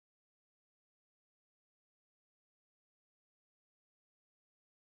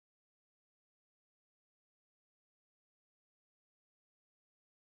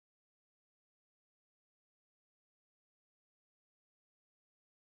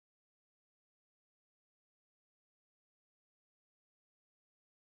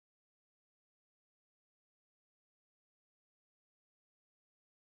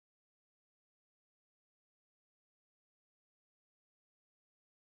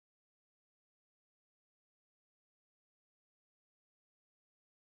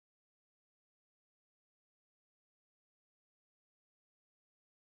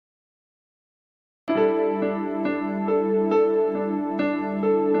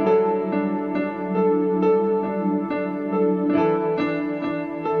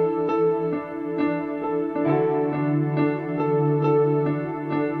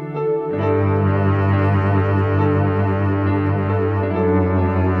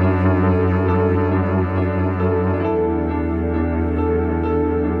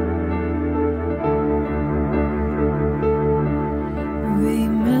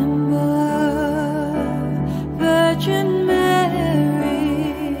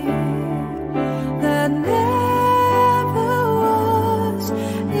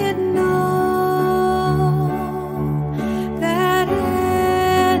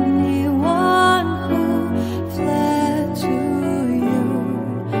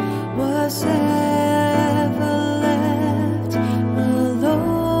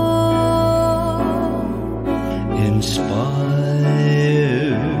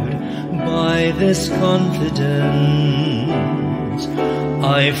this confidence,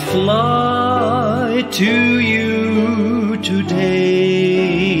 I fly to you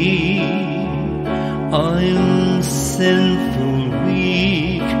today. I'm sinful,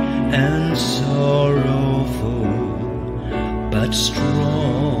 weak, and sorrowful, but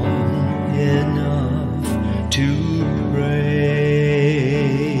strong enough to pray.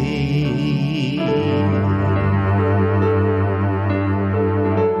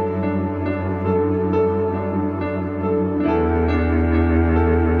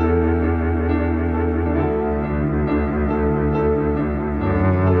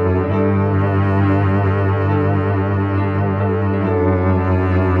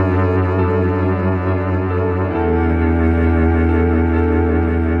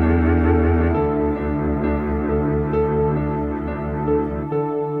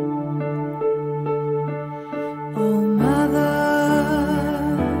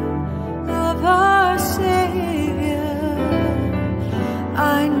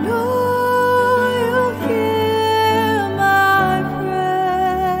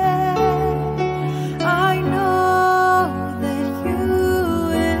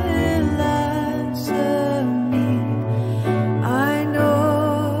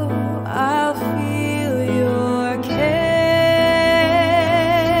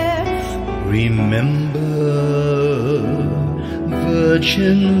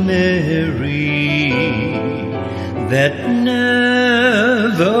 Virgin Mary, that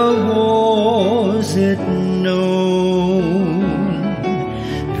never was it known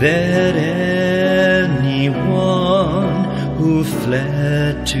that anyone who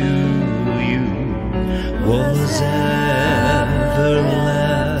fled to you was ever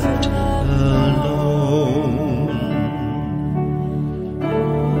left alone.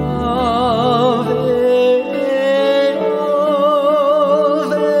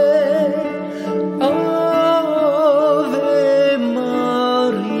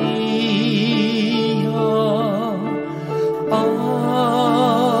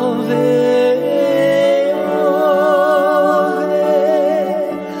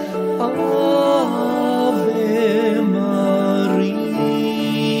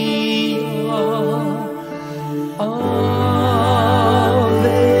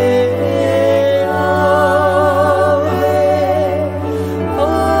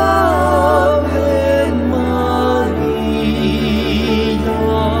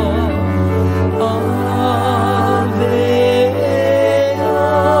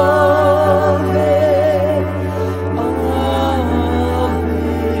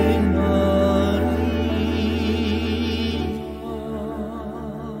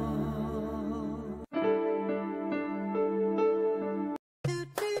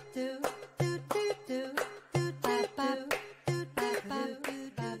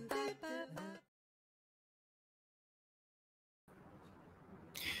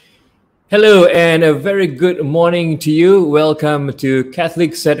 Hello and a very good morning to you. Welcome to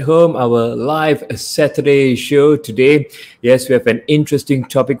Catholics at Home, our live Saturday show today. Yes, we have an interesting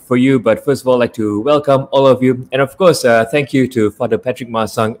topic for you, but first of all, I'd like to welcome all of you. And of course, thank you to Father Patrick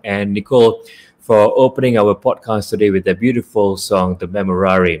Masang and Nicole for opening our podcast today with their beautiful song, The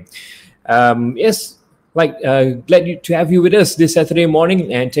Memorare. Yes, glad to have you with us this Saturday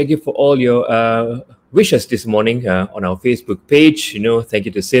morning, and thank you for all your wishes this morning on our Facebook page. Thank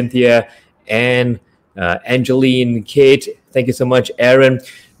you to Cynthia and Angeline, Kate. Thank you so much, Aaron.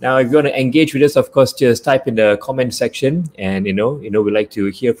 Now, if you want to engage with us, of course, just type in the comment section, and we'd like to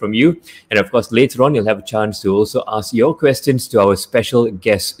hear from you. And of course, later on, you'll have a chance to also ask your questions to our special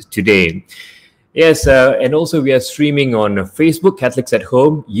guest today. Yes, and also we are streaming on Facebook, Catholics at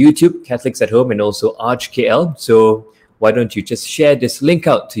Home, YouTube, Catholics at Home, and also ArchKL. So why don't you just share this link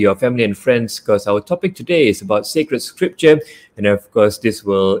out to your family and friends, because our topic today is about sacred scripture. And of course, this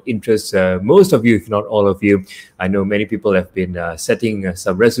will interest most of you, if not all of you. I know many people have been setting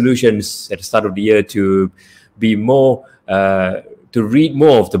some resolutions at the start of the year to be more, to read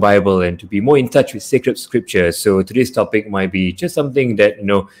more of the Bible and to be more in touch with sacred scripture. So today's topic might be just something that,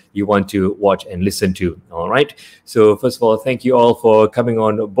 you want to watch and listen to. All right. So first of all, thank you all for coming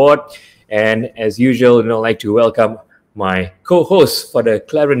on board. And as usual, I'd like to welcome my co-host, Father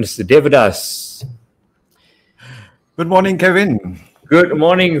Clarence Devadas. Good morning, Kevin. Good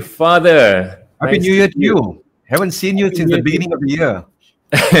morning, Father. Happy New Year to you. Haven't seen you since the beginning of the year.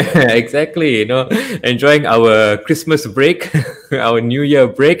 Exactly, enjoying our Christmas break, our New Year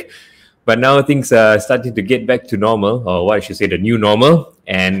break. But now things are starting to get back to normal, or what I should say, the new normal.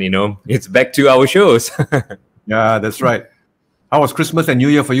 And, it's back to our shows. Yeah, that's right. How was Christmas and New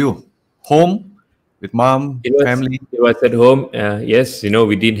Year for you? Home? with mom, family? It was at home. Yes,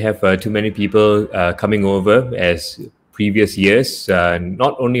 we didn't have too many people coming over as previous years.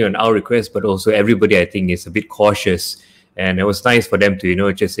 Not only on our request, but also everybody, I think, is a bit cautious. And it was nice for them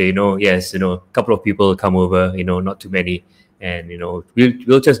to, just say, yes, a couple of people come over, not too many. And,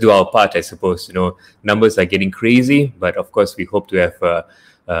 we'll just do our part, I suppose. Numbers are getting crazy, but of course, we hope to have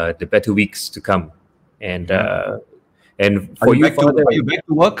the better weeks to come. And for you, Father, are you back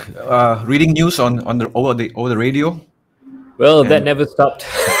to work? Reading news over the radio? Well, that never stopped.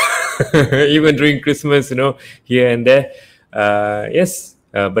 Even during Christmas, here and there. Yes,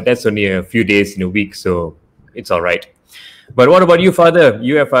 but that's only a few days in a week, so it's all right. But what about you, Father?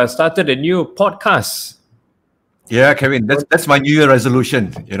 You have started a new podcast. Yeah, Kevin, that's my New Year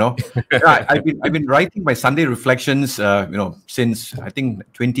resolution. I've been writing my Sunday reflections, since I think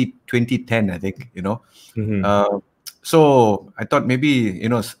 2010. I think so I thought maybe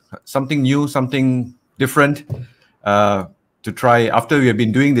something new, something different to try. After we have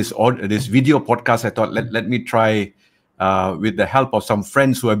been doing this video podcast, I thought let me try with the help of some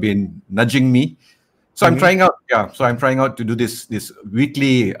friends who have been nudging me. So I'm trying out. Yeah, so I'm trying out to do this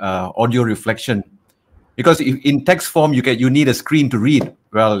weekly audio reflection. Because in text form, you need a screen to read.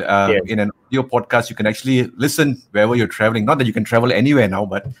 Well, in an audio podcast, you can actually listen wherever you're traveling. Not that you can travel anywhere now,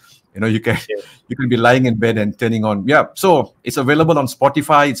 but you can be lying in bed and turning on. Yeah, so it's available on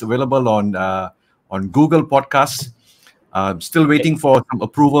Spotify. It's available on Google Podcasts. Still waiting for some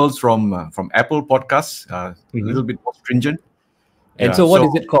approvals from Apple Podcasts. A little bit more stringent. And so, what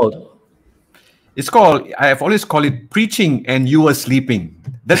is it called? It's called, I have always called it preaching and you were sleeping.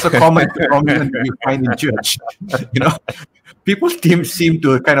 That's a common phenomenon we find in church. People seem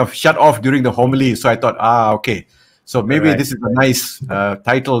to kind of shut off during the homily. So I thought, okay. So maybe this is a nice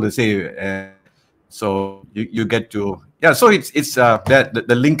title to say. So you get to, so it's the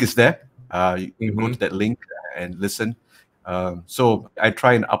link is there. You go to that link and listen. So I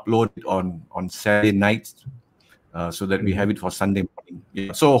try and upload it on Saturday nights so that we have it for Sunday morning.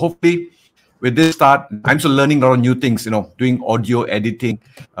 Yeah. So hopefully, with this start, I'm still learning a lot of new things, doing audio editing.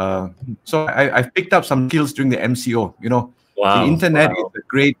 So I've picked up some skills during the MCO. The internet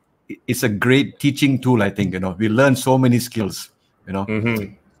is a great teaching tool, I think. We learn so many skills, So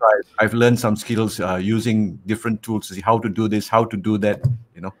I've learned some skills using different tools to see how to do this, how to do that,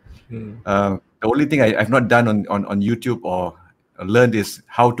 The only thing I've not done on YouTube or learned is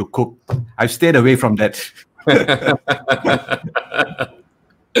how to cook. I've stayed away from that.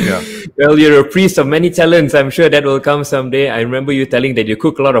 Yeah. Well, you're a priest of many talents. I'm sure that will come someday. I remember you telling that you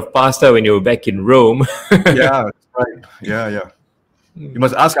cook a lot of pasta when you were back in Rome. Yeah, that's right. Yeah. You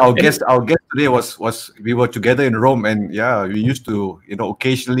must ask our guest. Our guest today was we were together in Rome, and we used to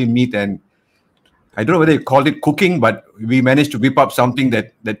occasionally meet, and I don't know whether you called it cooking, but we managed to whip up something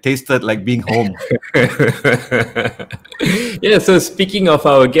that tasted like being home. Yeah. So speaking of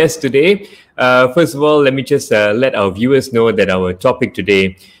our guest today. First of all, let me just let our viewers know that our topic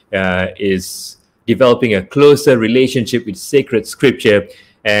today is developing a closer relationship with sacred scripture.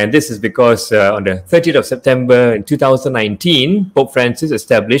 And this is because on the 30th of September in 2019, Pope Francis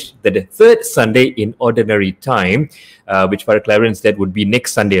established that the third Sunday in ordinary time, which for Clarence, that would be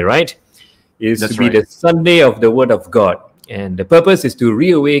next Sunday, right? Is to be the Sunday of the Word of God. And the purpose is to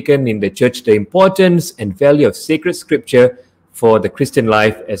reawaken in the church the importance and value of sacred scripture for the Christian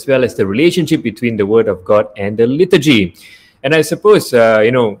life, as well as the relationship between the Word of God and the liturgy. And I suppose,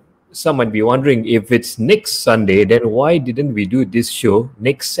 some might be wondering, if it's next Sunday, then why didn't we do this show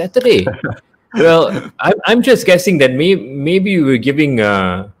next Saturday? Well, I'm just guessing that maybe we were giving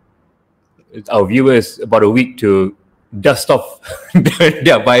our viewers about a week to dust off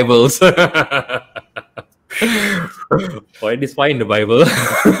their Bibles. Or at least find the Bible.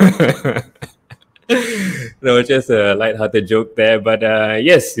 No, just a light-hearted joke there. But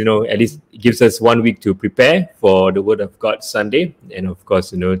yes, at least it gives us 1 week to prepare for the Word of God Sunday. And of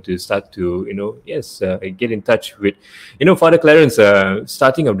course, to start to, get in touch with, Father Clarence,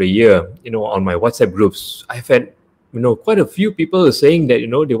 starting of the year, on my WhatsApp groups, I've had, quite a few people saying that,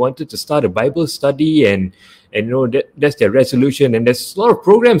 they wanted to start a Bible study and that's their resolution. And there's a lot of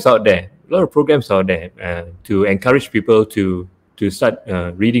programs out there, to encourage people to start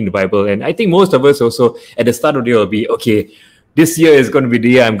reading the Bible. And I think most of us also at the start of the year will be, okay, this year is going to be the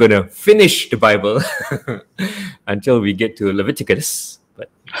year I'm going to finish the Bible until we get to Leviticus.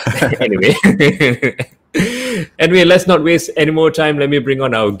 But anyway, let's not waste any more time. Let me bring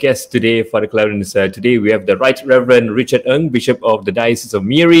on our guest today, Father Clarence. Today we have the Right Reverend Richard Ng, Bishop of the Diocese of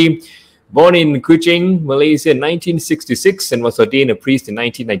Miri, born in Kuching, Malaysia in 1966 and was ordained a priest in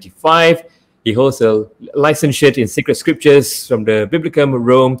 1995. He holds a licentiate in sacred scriptures from the Biblicum,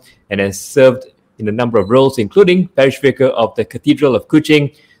 Rome, and has served in a number of roles, including parish vicar of the Cathedral of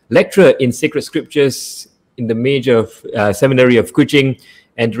Kuching, lecturer in sacred scriptures in the Major Seminary of Kuching,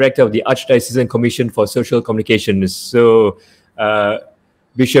 and director of the Archdiocesan Commission for Social Communications. So,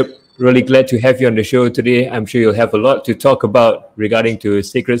 Bishop, really glad to have you on the show today. I'm sure you'll have a lot to talk about regarding to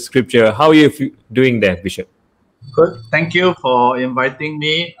sacred scripture. How are you doing there, Bishop? Good. Thank you for inviting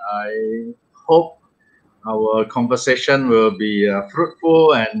me. I hope our conversation will be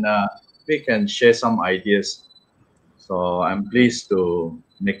fruitful and we can share some ideas. So I'm pleased to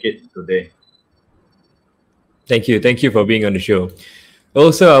make it today. Thank you. Thank you for being on the show.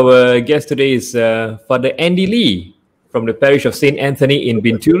 Also, our guest today is Father Andy Lee from the parish of St. Anthony in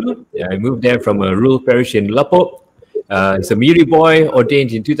Bintulu. I moved there from a rural parish in Lapo. He's a Miri boy,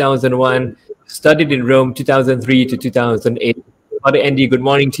 ordained in 2001, studied in Rome 2003 to 2008. Father Andy, good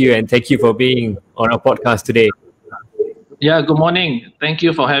morning to you, and thank you for being on our podcast today. Yeah, good morning. Thank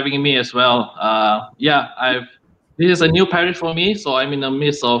you for having me as well. This is a new parish for me, so I'm in the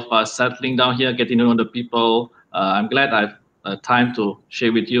midst of settling down here, getting to know the people. I'm glad I've time to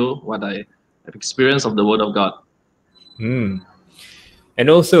share with you what I have experienced of the Word of God. And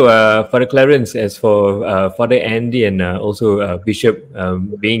also, Father Clarence, as for Father Andy and also Bishop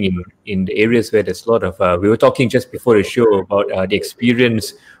being in the areas where there's a lot of, we were talking just before the show about the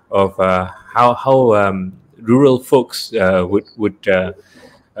experience of how rural folks would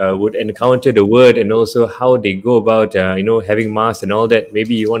encounter the Word, and also how they go about, having Mass and all that.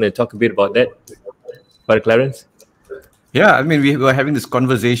 Maybe you want to talk a bit about that, Father Clarence? Yeah, I mean, we were having this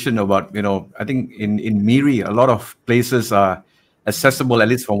conversation about, I think in Miri, a lot of places are accessible, at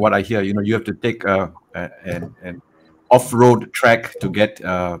least from what I hear. You have to take an off-road track to get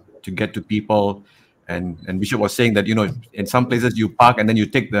to people. And Bishop was saying that, in some places you park and then you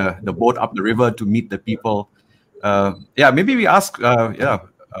take the boat up the river to meet the people. Maybe we ask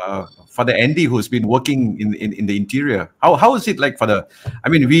Father Andy, who's been working in the interior. How is it like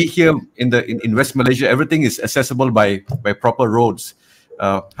we here in West Malaysia, everything is accessible by proper roads.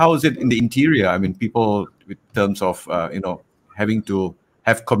 How is it in the interior? I mean, people in terms of having to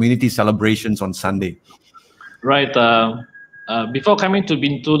have community celebrations on Sunday. Right. Before coming to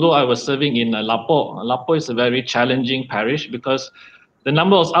Bintulu, I was serving in Lapo. Lapo is a very challenging parish because the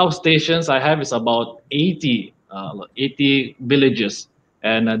number of outstations I have is about 80 villages.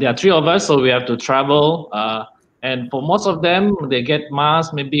 And there are 3 of us, so we have to travel. And for most of them, they get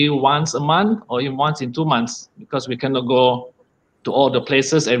Mass maybe once a month or even once in 2 months, because we cannot go to all the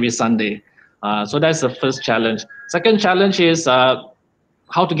places every Sunday. So that's the first challenge. Second challenge is how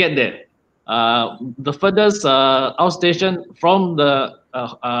to get there. The furthest outstation from the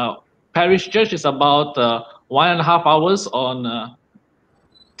parish church is about 1.5 hours on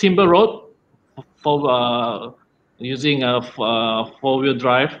Timber Road for using a 4-wheel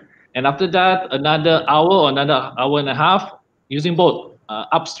drive, and after that another hour or another hour and a half using boat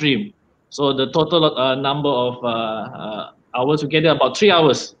upstream. So the total number of hours together about 3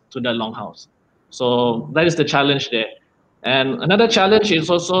 hours to that longhouse. So that is the challenge there. And another challenge is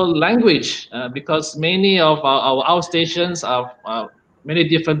also language, because many of our outstations are many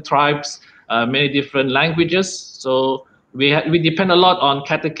different tribes, many different languages. So we depend a lot on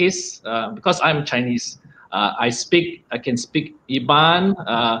catechists, because I'm Chinese. I can speak Iban,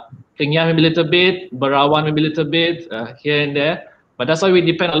 Kenyah maybe a little bit, Berawan maybe a little bit, here and there. But that's why we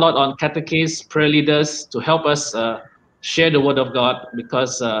depend a lot on catechists, prayer leaders to help us share the Word of God,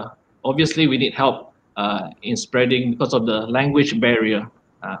 because obviously we need help in spreading because of the language barrier.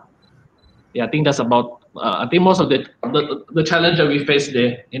 I think that's about. I think most of the challenge that we face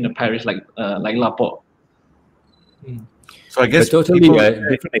there in the parish, like Lapo. So I guess totally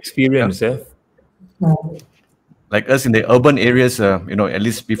different experience, like us in the urban areas, at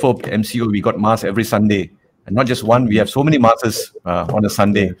least before MCO, we got Mass every Sunday, and not just one. We have so many Masses on a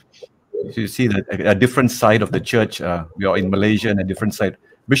Sunday. So you see a different side of the church. We are in Malaysia and a different side.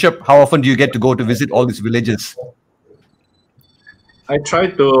 Bishop, how often do you get to go to visit all these villages? I try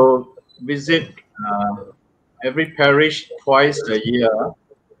to visit every parish twice a year,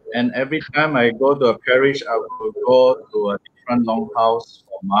 and every time I go to a parish, I will go to a different longhouse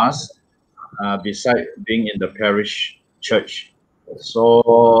for Mass, besides being in the parish church. So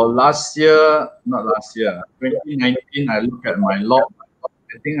 2019, I look at my log.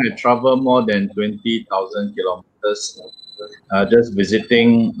 I think I travel more than 20,000 kilometers just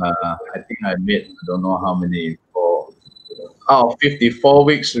visiting. I think I made, I don't know how many, out of 54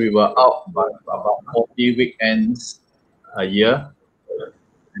 weeks, we were out, but about 40 weekends a year.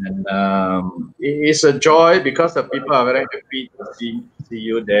 And it is a joy because the people are very happy to see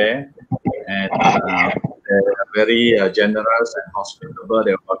you there. And they're very generous and hospitable.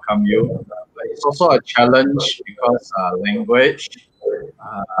 They welcome you. Like it's also a challenge because language,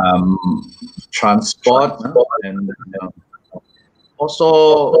 um, transport, and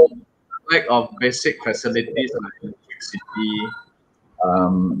also lack of basic facilities like electricity.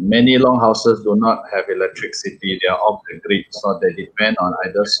 Many longhouses do not have electricity. They are off the grid, so they depend on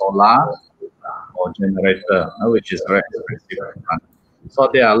either solar or generator, which is very expensive to run. So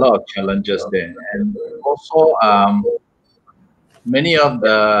there are a lot of challenges there, and also many of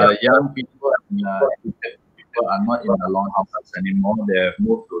the young people and educated people are not in the longhouses anymore. They have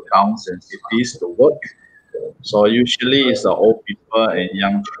moved to towns and cities to work. So usually it's the old people and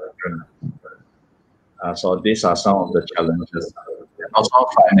young children. So these are some of the challenges. And also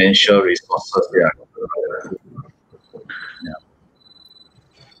financial resources there.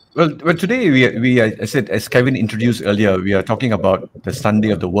 Well, today I said, as Kevin introduced earlier, we are talking about the Sunday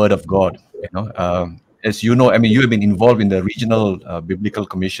of the Word of God. As you know, I mean, you have been involved in the regional biblical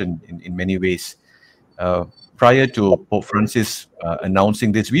commission in many ways. Prior to Pope Francis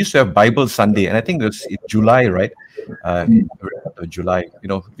announcing this, we used to have Bible Sunday, and I think it was in July, right? July.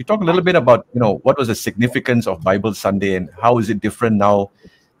 We talk a little bit about what was the significance of Bible Sunday and how is it different now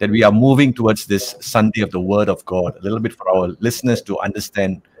that we are moving towards this Sunday of the Word of God. A little bit for our listeners to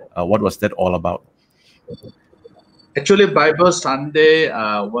understand what was that all about. Actually, Bible Sunday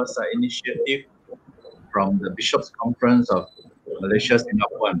was an initiative from the Bishops' Conference of Malaysia,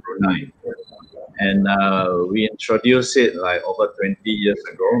 Singapore, and Brunei. And we introduced it like over 20 years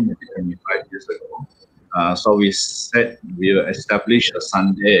ago, maybe 25 years ago. So we said we will establish a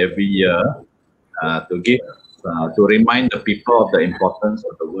Sunday every year to remind the people of the importance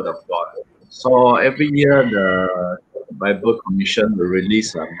of the Word of God. So every year the Bible Commission will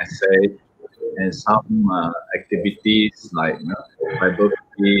release a message and some activities like Bible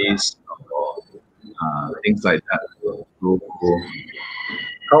quiz or things like that to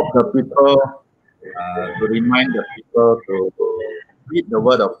help the people, to remind the people to read the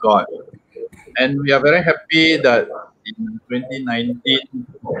Word of God. And we are very happy that in 2019,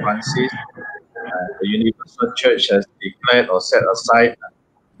 Pope Francis, the Universal Church has declared or set aside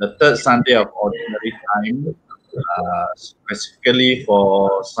the third Sunday of Ordinary Time, specifically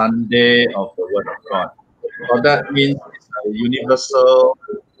for Sunday of the Word of God. So that means it's a universal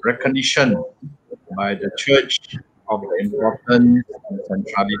recognition by the Church of the importance and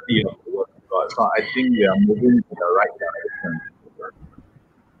centrality of the Word of God. So I think we are moving in the right direction.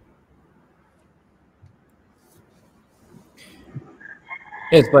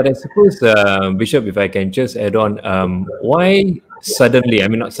 Yes, but I suppose, Bishop, if I can just add on, why suddenly, I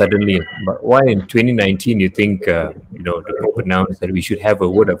mean, not suddenly, but why in 2019 you think, the Pope announced that we should have a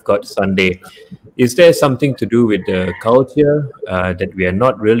Word of God Sunday? Is there something to do with the culture that we are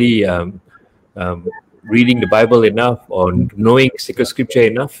not really reading the Bible enough or knowing sacred scripture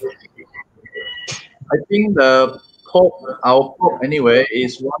enough? I think the Pope, our Pope anyway,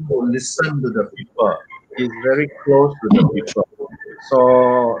 is one who listens to the people. He's very close to the people.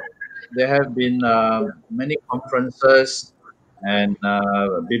 So there have been many conferences and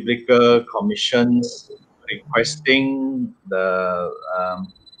biblical commissions requesting the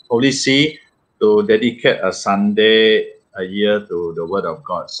Holy See to dedicate a Sunday a year to the Word of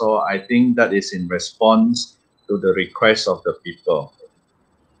God. So I think that is in response to the request of the people.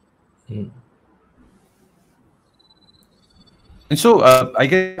 And so I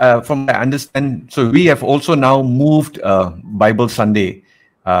guess from what I understand, so we have also now moved Bible Sunday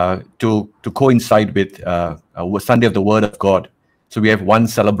to coincide with Sunday of the Word of God. So we have one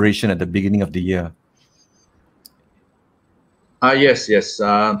celebration at the beginning of the year. Yes.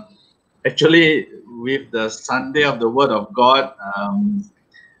 Actually, with the Sunday of the Word of God,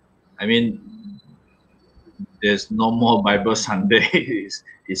 I mean, there's no more Bible Sunday.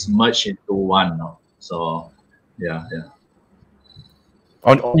 It's merged into one now. So, yeah.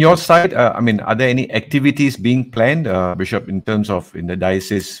 On your side, I mean, are there any activities being planned, Bishop, in terms of in the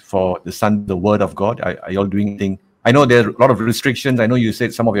diocese for the Sunday, the Word of God? Are you all doing anything? I know there are a lot of restrictions. I know you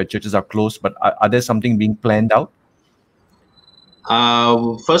said some of your churches are closed, but are there something being planned out?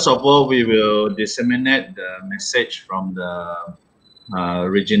 First of all, we will disseminate the message from the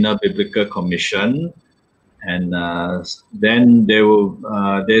Regional Biblical Commission, and then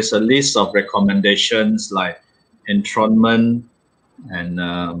there's a list of recommendations like enthronement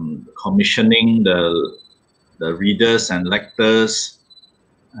and commissioning the readers and lectors,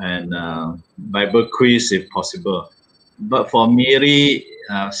 and Bible quiz if possible. But for Miri,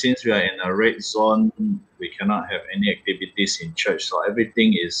 since we are in a red zone, we cannot have any activities in church, so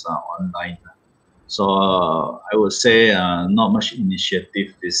everything is online. So I would say not much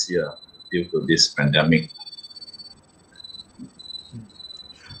initiative this year due to this pandemic.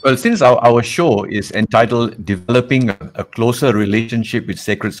 Well, since our show is entitled Developing a Closer Relationship with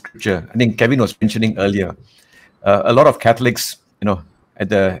Sacred Scripture, I think Kevin was mentioning earlier, a lot of Catholics, at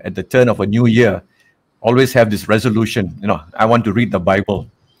the turn of a new year, always have this resolution, I want to read the Bible.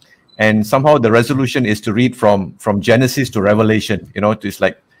 And somehow the resolution is to read from Genesis to Revelation, it's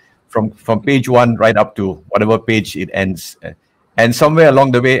like from page 1 right up to whatever page it ends. And somewhere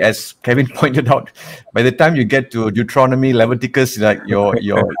along the way, as Kevin pointed out, by the time you get to Deuteronomy, Leviticus, like you're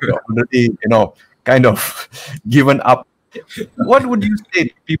already, kind of given up. What would you say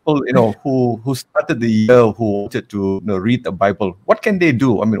to people, who started the year, who wanted to read the Bible? What can they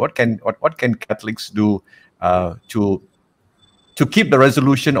do? I mean, what can Catholics do to keep the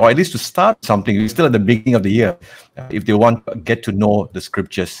resolution, or at least to start something? We're still at the beginning of the year, if they want to get to know the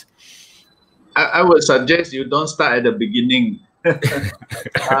Scriptures. I would suggest you don't start at the beginning.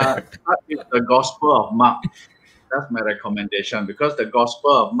 Start with the Gospel of Mark. That's my recommendation, because the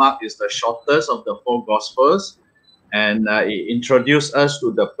Gospel of Mark is the shortest of the 4 Gospels, and it introduces us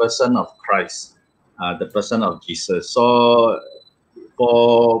to the person of Christ, the person of Jesus. So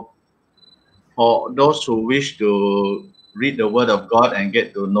for those who wish to read the Word of God and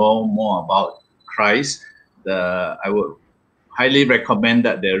get to know more about Christ, I would highly recommend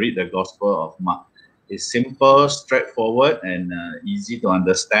that they read the Gospel of Mark. It's simple, straightforward, and easy to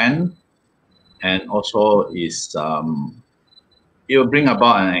understand, and also is it will bring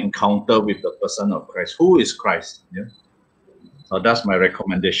about an encounter with the person of Christ. Who is Christ? Yeah. So that's my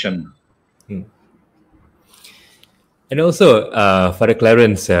recommendation. And also, Father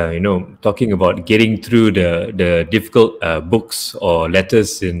Clarence, talking about getting through the difficult books or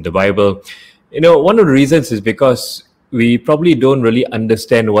letters in the Bible, one of the reasons is because we probably don't really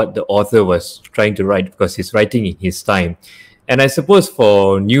understand what the author was trying to write, because he's writing in his time. And I suppose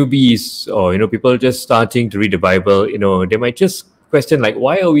for newbies, or people just starting to read the Bible, they might just question, like,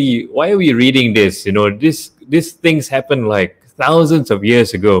 why are we reading this? These things happened like thousands of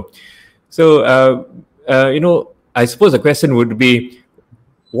years ago. So I suppose the question would be,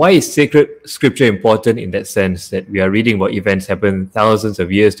 why is sacred scripture important in that sense, that we are reading about events happened thousands of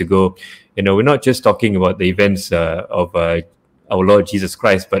years ago? We're not just talking about the events of our Lord Jesus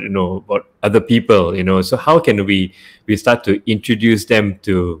Christ, but about other people. So how can we start to introduce them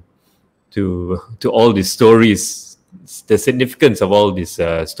to all these stories, the significance of all these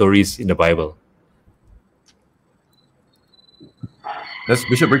stories in the Bible? That's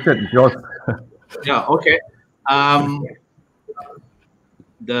Bishop Richard, yours. Yeah. Okay.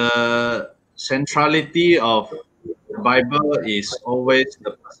 The centrality of the Bible is always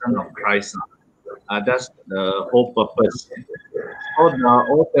the person of Christ. That's the whole purpose. So the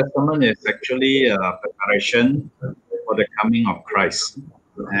Old Testament is actually a preparation for the coming of Christ,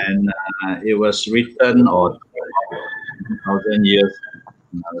 and it was written or 2,000 years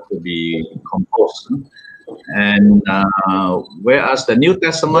to be composed. And whereas the New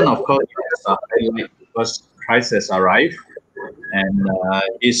Testament, of course, is a highlight because Christ has arrived, and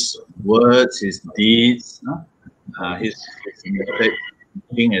his words, his deeds, his message,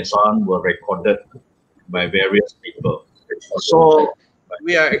 and so on were recorded by various people. So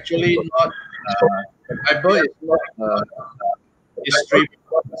we are actually not, the Bible is not history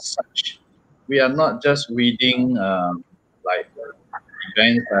as such. We are not just reading like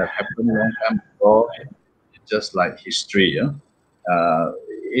events that happened a long time ago, just like history.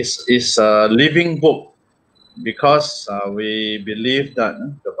 It's a living book, because we believe that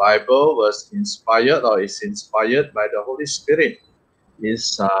the Bible was inspired, or is inspired by the Holy Spirit.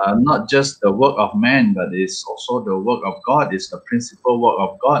 It's not just the work of man, but it's also the work of God. It's the principal work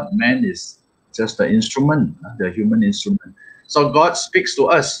of God. Man is just the instrument, the human instrument. So God speaks to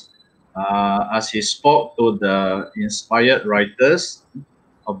us as he spoke to the inspired writers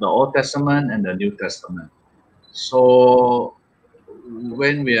of the Old Testament and the New Testament. So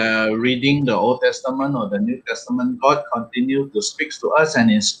when we are reading the Old Testament or the New Testament, God continues to speak to us and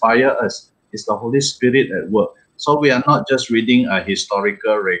inspire us. It's the Holy Spirit at work. So we are not just reading a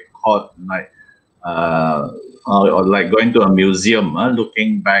historical record, like or like going to a museum,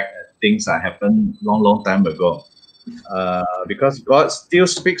 looking back at things that happened long time ago. Because God still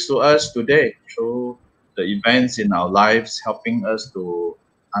speaks to us today through the events in our lives, helping us to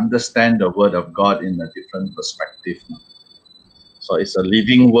understand the Word of God in a different perspective. So it's a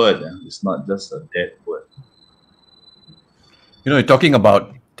living word. It's not just a dead word.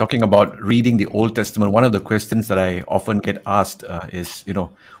 Talking about reading the Old Testament, one of the questions that I often get asked is,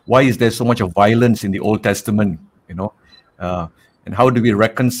 why is there so much of violence in the Old Testament? And how do we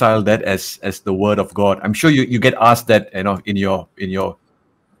reconcile that as the Word of God? I'm sure you get asked that, in your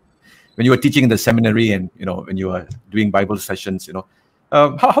when you were teaching in the seminary, and when you were doing Bible sessions,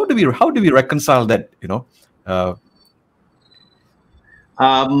 How do we reconcile that?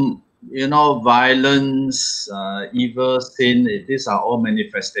 Violence, evil, sin, these are all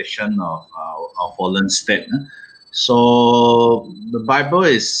manifestation of our fallen state. So the Bible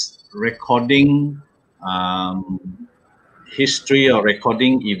is recording history or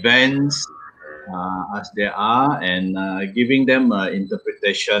recording events as they are, and giving them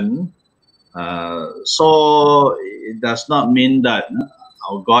interpretation. So it does not mean that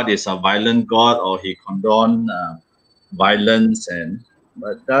our God is a violent God or he condone violence,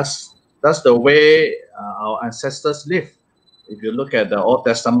 but that's the way our ancestors lived. If you look at the Old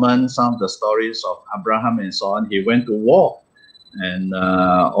Testament, some of the stories of Abraham and so on, he went to war, and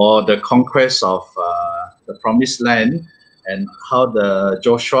or the conquest of the Promised Land, and how the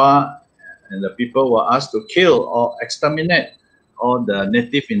Joshua and the people were asked to kill or exterminate all the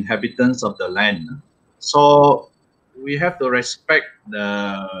native inhabitants of the land. So we have to respect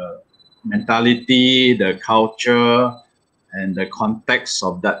the mentality, the culture, and the context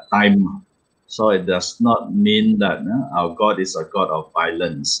of that time. So it does not mean that our God is a God of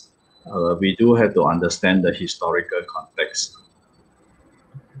violence. We do have to understand the historical context.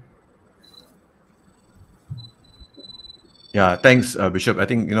 Yeah, thanks, Bishop. I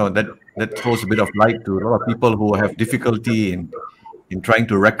think that throws a bit of light to a lot of people who have difficulty in trying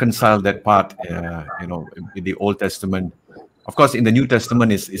to reconcile that part. In the Old Testament. Of course, in the New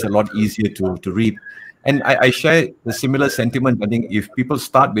Testament is a lot easier to read. And I share the similar sentiment. I think if people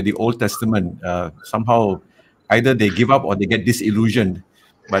start with the Old Testament, somehow either they give up or they get disillusioned.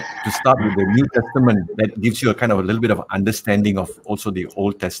 But to start with the New Testament, that gives you a kind of a little bit of understanding of also the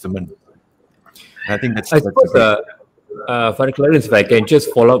Old Testament. And I think that's Father Clarence, if I can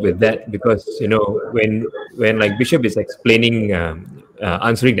just follow up with that, because when like Bishop is explaining,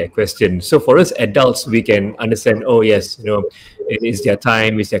 answering that question, so for us adults we can understand. Oh yes, it is their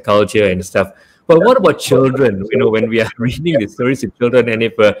time, it's their culture and stuff. But what about children? When we are reading the stories to children, and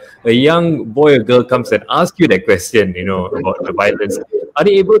if a young boy or girl comes and asks you that question, about the violence, are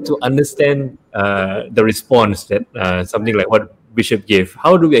they able to understand the response that something like what Bishop gave?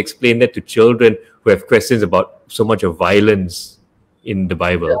 How do we explain that to children who have questions about so much of violence in the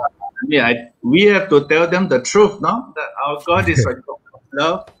Bible? We have to tell them the truth, no? That our God is a God of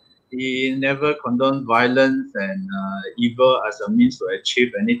love. He never condoned violence and evil as a means to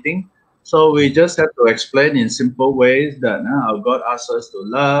achieve anything. So we just have to explain in simple ways that our God asks us to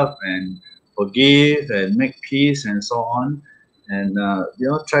love and forgive and make peace and so on. And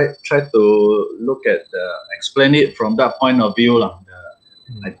try to look at explain it from that point of view,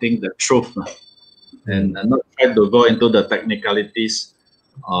 I think the truth, and not try to go into the technicalities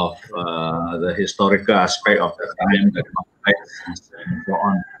of the historical aspect of the time, the context, and so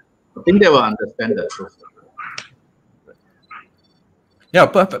on. I think they will understand the truth. Yeah,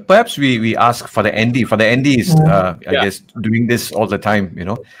 perhaps we ask for the Andy. For the Andy is, I guess, doing this all the time.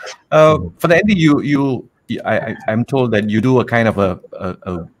 For the Andy, I'm told that you do a kind of a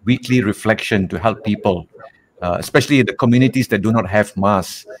weekly reflection to help people, especially the communities that do not have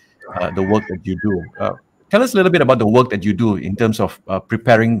mass. The work that you do. Tell us a little bit about the work that you do in terms of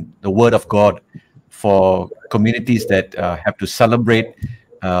preparing the Word of God for communities that have to celebrate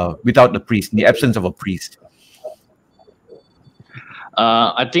without the priest, in the absence of a priest.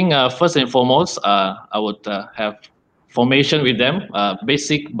 I think first and foremost, I would have formation with them,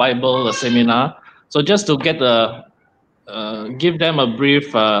 basic Bible seminar. So just to get give them a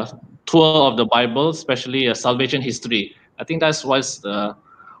brief tour of the Bible, especially a salvation history. I think that's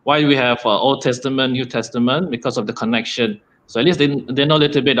why we have Old Testament, New Testament, because of the connection. So at least they know a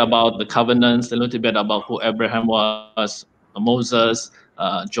little bit about the covenants, they know a little bit about who Abraham was, Moses,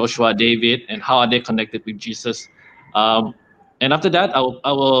 Joshua, David, and how are they connected with Jesus. And after that, I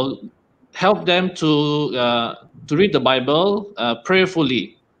will help them to read the Bible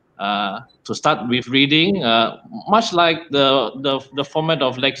prayerfully. To start with reading, much like the format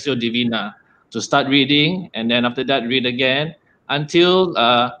of Lectio Divina, to start reading, and then after that read again until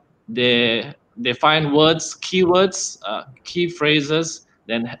they find words, keywords, key phrases,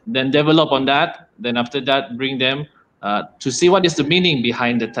 then develop on that. Then after that, bring them to see what is the meaning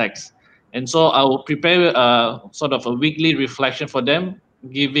behind the text. And so I will prepare sort of a weekly reflection for them,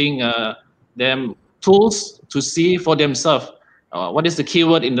 giving them tools to see for themselves. What is the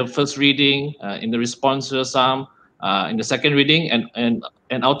keyword in the first reading, in the response to the psalm, in the second reading, and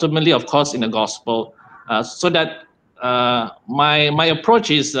ultimately, of course, in the gospel, so that my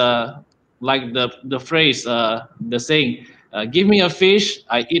approach is like the phrase, the saying, "Give me a fish,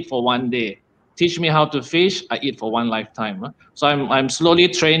 I eat for one day. Teach me how to fish, I eat for one lifetime." So I'm slowly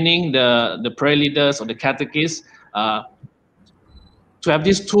training the prayer leaders or the catechists to have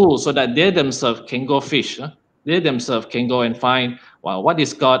these tools so that they themselves can go fish. They themselves can go and find, well, what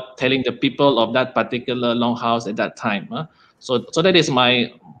is God telling the people of that particular longhouse at that time. So that is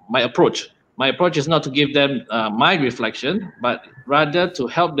my approach. My approach is not to give them my reflection, but rather to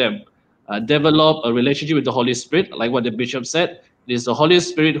help them develop a relationship with the Holy Spirit, like what the bishop said. It is the Holy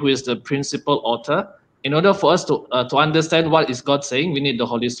Spirit who is the principal author. In order for us to understand what is God saying, we need the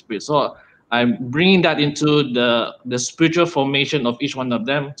Holy Spirit. So I'm bringing that into the spiritual formation of each one of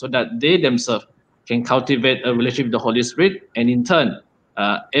them, so that they themselves can cultivate a relationship with the Holy Spirit, and in turn,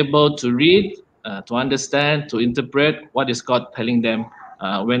 able to read, to understand, to interpret what is God telling them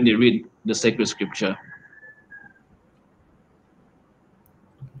when they read the sacred scripture.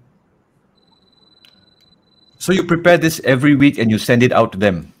 So you prepare this every week and you send it out to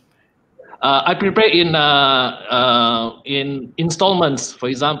them? I prepare in installments. For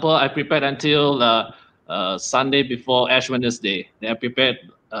example, I prepared until Sunday before Ash Wednesday. They are prepared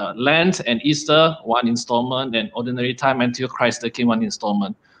Lent and Easter, one installment, and Ordinary Time until Christ the King, one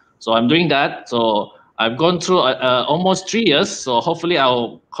installment. So I'm doing that. So I've gone through almost 3 years. So hopefully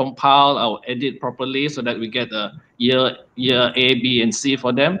I'll compile, I'll edit properly so that we get a year A, B, and C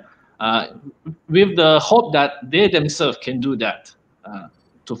for them, with the hope that they themselves can do that,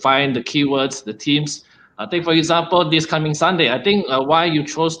 to find the keywords, the themes. I think, for example, this coming Sunday, I think why you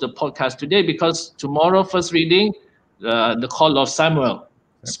chose the podcast today, because tomorrow, first reading, the call of Samuel.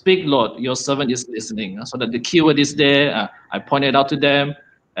 Speak, Lord, your servant is listening. So that the keyword is there. I pointed out to them,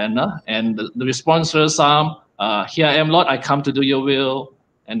 and the responsorial psalm, here I am, Lord, I come to do your will.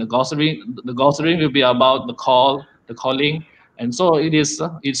 And the glossary will be about the call, the calling. And so it's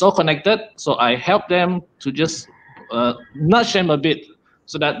all connected. So I help them to just nudge them a bit,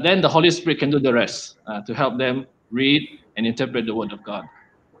 so that then the Holy Spirit can do the rest, to help them read and interpret the Word of God.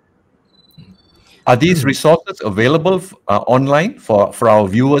 Are these resources available online for our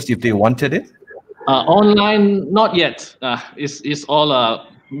viewers if they wanted it? Online, not yet. It's all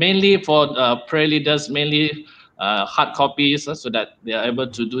mainly for prayer leaders, mainly hard copies, so that they are able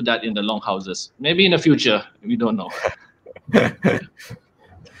to do that in the longhouses. Maybe in the future, we don't know.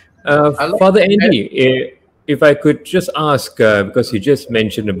 Father Andy, if I could just ask, because you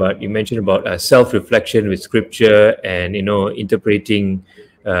mentioned about self-reflection with Scripture, and interpreting.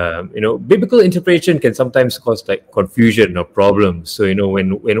 Biblical interpretation can sometimes cause like confusion or problems. So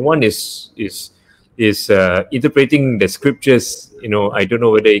when one is interpreting the Scriptures, I don't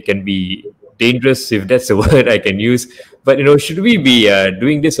know whether it can be dangerous, if that's a word I can use. But should we be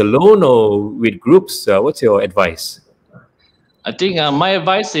doing this alone or with groups? What's your advice? I think my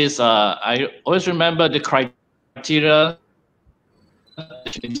advice is I always remember the criteria.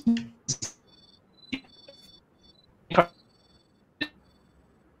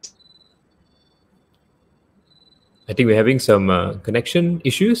 I think we're having some connection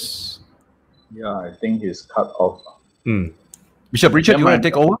issues. Yeah, I think he's cut off. Bishop Richard, you want to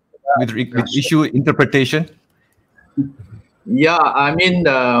take over with issue interpretation? Yeah, I mean,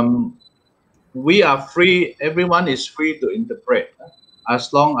 we are free, everyone is free to interpret,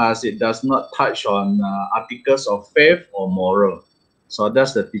 as long as it does not touch on articles of faith or moral. So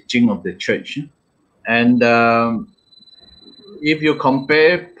that's the teaching of the church. And if you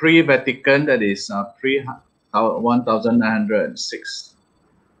compare pre-Vatican, that is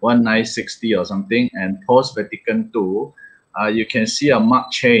pre-1960 or something, and post-Vatican II, you can see a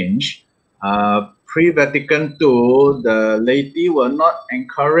marked change. Pre-Vatican II, the laity were not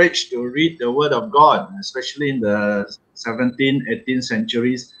encouraged to read the Word of God, especially in the 17th, 18th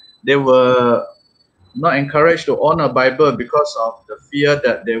centuries. They were not encouraged to own a Bible because of the fear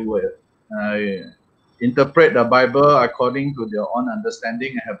that they would interpret the Bible according to their own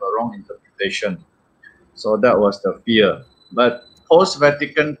understanding and have a wrong interpretation. So that was the fear. But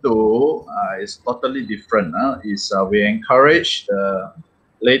post-Vatican II is totally different. We encourage the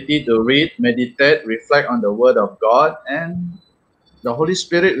laity to read, meditate, reflect on the Word of God, and the Holy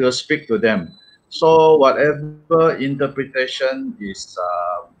Spirit will speak to them. So whatever interpretation is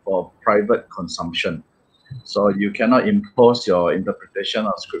for private consumption. So you cannot impose your interpretation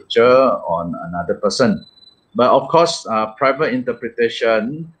of Scripture on another person. But of course, private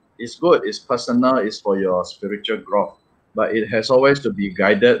interpretation is good, it's personal, it's for your spiritual growth. But it has always to be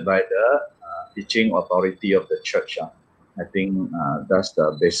guided by the teaching authority of the church. I think that's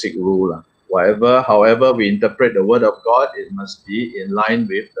the basic rule. However we interpret the Word of God, it must be in line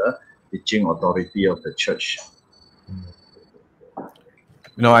with the teaching authority of the church.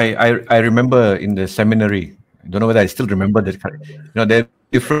 I remember in the seminary, I don't know whether I still remember that. There are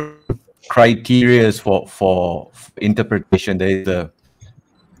different criteria for interpretation. There is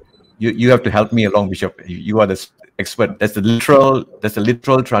you have to help me along, Bishop. You are the expert. There's the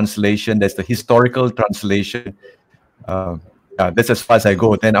literal translation. There's the historical translation. That's as far as I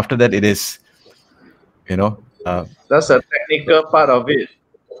go. Then after that, it is, that's a technical part of it.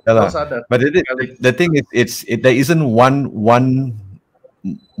 Those are the but the thing is, there isn't one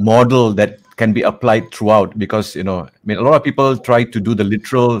model that can be applied throughout, because a lot of people try to do the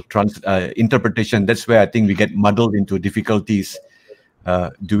literal interpretation. That's where I think we get muddled into difficulties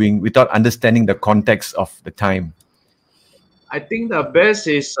without understanding the context of the time. I think the best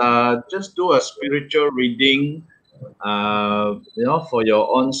is just do a spiritual reading, for your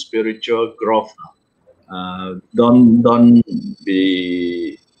own spiritual growth. Don't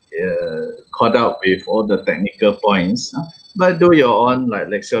be caught up with all the technical points, but do your own, like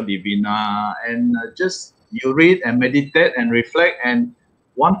Lectio Divina, and just you read and meditate and reflect, and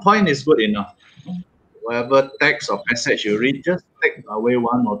one point is good enough. Whatever text or passage you read, just take away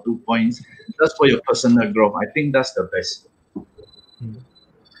 1 or 2 points just for your personal growth. I think that's the best.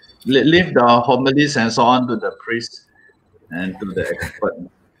 Leave the homilies and so on to the priest and to the expert.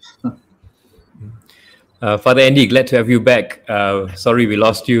 Father Andy, glad to have you back. Sorry we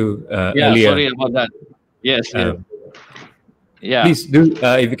lost you earlier. Sorry about that. Yes. Yeah. Please do,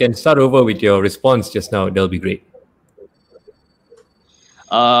 if you can start over with your response just now, that'll be great.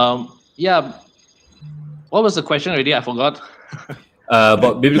 Yeah. What was the question already? I forgot.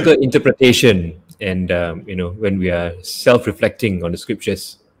 About biblical interpretation and, when we are self-reflecting on the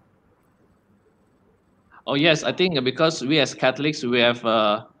scriptures. Oh, yes. I think because we as Catholics, we have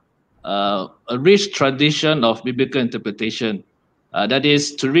a rich tradition of biblical interpretation. That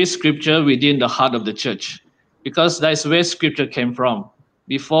is to read scripture within the heart of the church, because that's where scripture came from.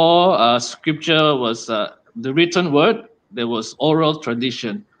 Before scripture was the written word, there was oral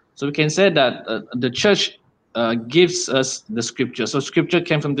tradition. So we can say that the church gives us the scripture. So scripture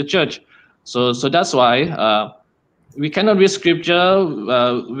came from the church. So that's why we cannot read scripture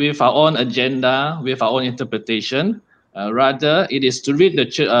with our own agenda, with our own interpretation. Rather, it is to read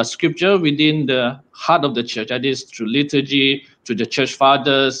the scripture within the heart of the church. That is through liturgy, through the church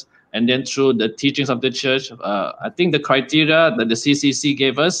fathers, and then through the teachings of the church. I think the criteria that the CCC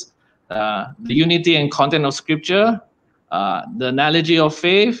gave us, the unity and content of scripture, the analogy of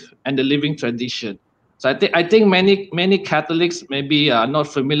faith, and the living tradition. So I think many Catholics maybe are not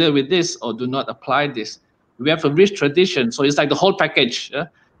familiar with this or do not apply this. We have a rich tradition, so it's like the whole package.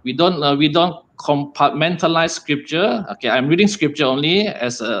 We don't compartmentalize scripture. Okay, I'm reading scripture only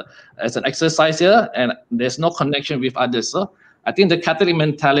as an exercise here, and there's no connection with others. So I think the Catholic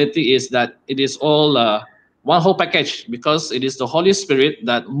mentality is that it is all one whole package, because it is the Holy Spirit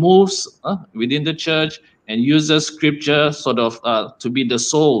that moves within the church and uses scripture sort of to be the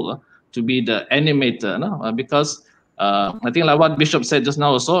soul, to be the animator. Because I think like what Bishop said just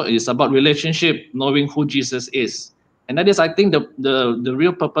now also, is about relationship, knowing who Jesus is. And that is, I think, the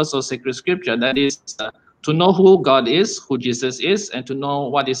real purpose of sacred scripture. That is to know who God is, who Jesus is, and to know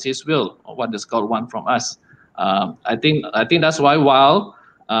what is His will, or what does God want from us. I think that's why while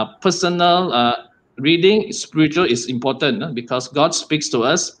personal reading spiritual is important, because God speaks to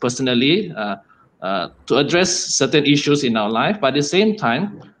us personally to address certain issues in our life. But at the same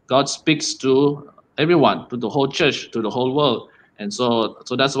time, God speaks to everyone, to the whole church, to the whole world. And so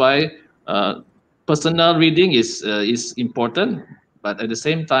that's why personal reading is important. But at the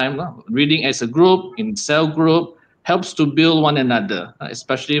same time, reading as a group, in cell group, helps to build one another,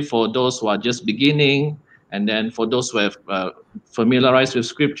 especially for those who are just beginning, and then for those who have familiarized with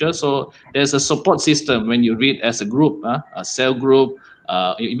scripture. So there's a support system when you read as a group, a cell group,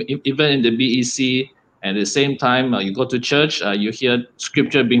 even in the BEC. And at the same time, you go to church, you hear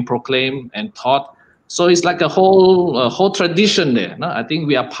scripture being proclaimed and taught. So it's like a whole tradition there. I think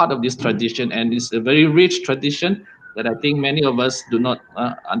we are part of this tradition, and it's a very rich tradition that I think many of us are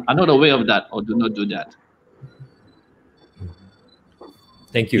not aware of that, or do not do that.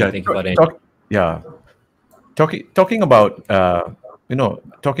 Thank you. Thank you for that. Talking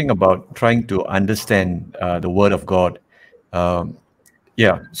about trying to understand the Word of God.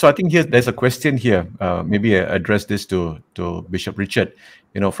 So I think there's a question here. Maybe I address this to Bishop Richard.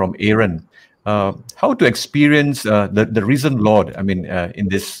 From Aaron. How to experience the risen Lord? I mean, in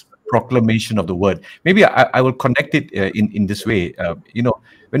this proclamation of the Word. Maybe I will connect it in this way.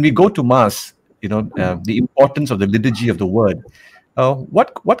 When we go to Mass, the importance of the liturgy of the Word.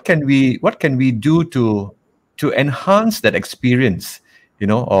 What can we do to enhance that experience,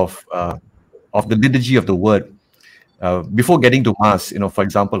 of the liturgy of the Word before getting to Mass? For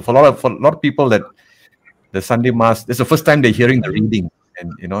example, for a lot of people, that the Sunday Mass, this is the first time they're hearing the reading,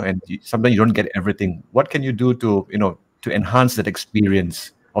 and sometimes you don't get everything. What can you do to enhance that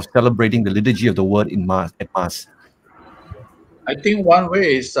experience of celebrating the liturgy of the Word at Mass? I think one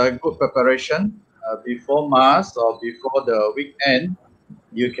way is good preparation before Mass or before the weekend.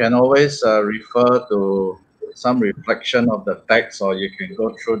 You can always refer to some reflection of the text, or you can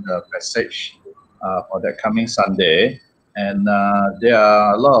go through the passage for the coming Sunday. And there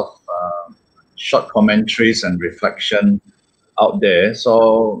are a lot of short commentaries and reflection out there.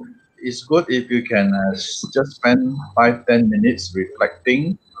 So it's good if you can just spend 5-10 minutes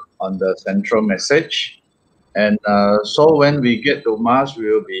reflecting on the central message. And so when we get to Mass,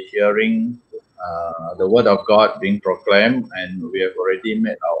 we will be hearing the Word of God being proclaimed, and we have already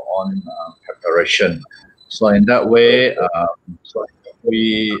made our own preparation. So in that way, I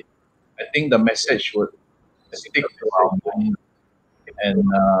think the message would stick to our mind. And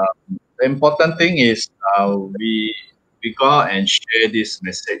the important thing is we go out and share this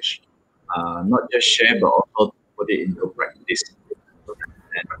message, not just share, but also put it into practice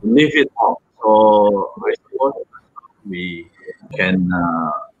and live it out. So I suppose we can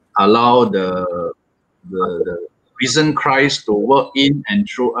allow the risen Christ to work in and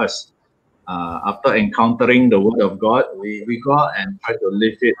through us. After encountering the Word of God, we go out and try to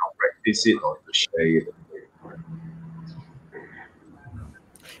live it or practice it or to share it.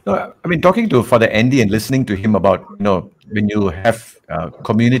 No, I mean, talking to Father Andy and listening to him about, when you have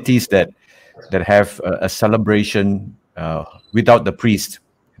communities that have a celebration without the priest,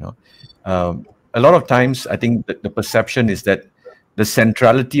 a lot of times I think that the perception is that the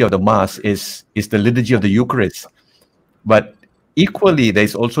centrality of the Mass is the liturgy of the Eucharist, but equally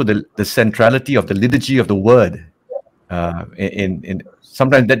there's also the centrality of the liturgy of the Word. In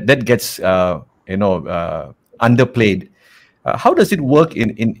sometimes that gets underplayed. How does it work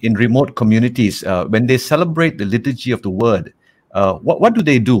in remote communities when they celebrate the liturgy of the Word? What do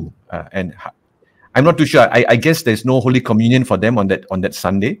they do? And I'm not too sure. I guess there's no Holy Communion for them on that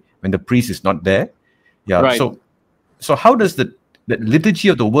Sunday when the priest is not there. Yeah. Right. So how does the liturgy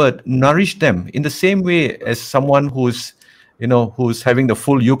of the Word nourish them in the same way as someone who's having the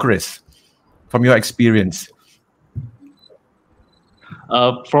full Eucharist, from your experience?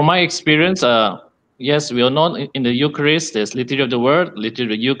 From my experience, yes, we are not in the Eucharist. There's liturgy of the Word, liturgy of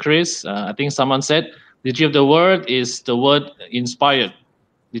the Eucharist. I think someone said liturgy of the Word is the Word inspired.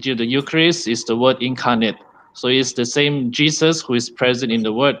 Liturgy of the Eucharist is the Word incarnate. So it's the same Jesus who is present in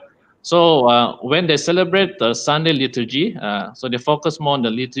the Word. So when they celebrate the Sunday liturgy, so they focus more on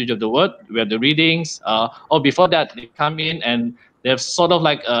the liturgy of the Word, where the readings, or before that, they come in and they have sort of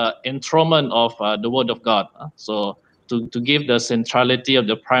like enthronement of the Word of God. So to give the centrality of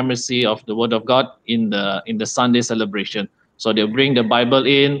the primacy of the Word of God in the Sunday celebration. So they bring the Bible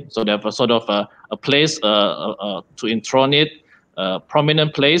in, so they have a sort of a place to enthrone it, a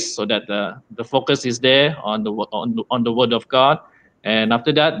prominent place, so that the focus is there on the Word of God. And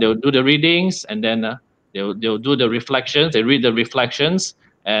after that, they'll do the readings, and then they'll do the reflections. They read the reflections,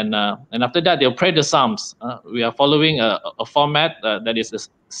 and after that, they'll pray the Psalms. We are following a format that is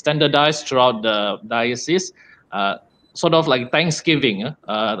standardized throughout the diocese. Sort of like Thanksgiving,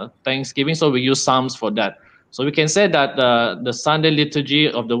 Thanksgiving. So we use Psalms for that. So we can say that the Sunday liturgy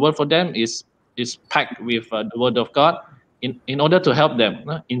of the Word for them is packed with the Word of God in order to help them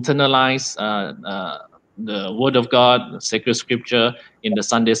internalize the Word of God, sacred Scripture in the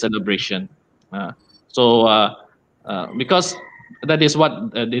Sunday celebration. Because that is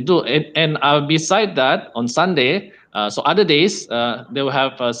what they do. And beside that, on Sunday, so other days, they will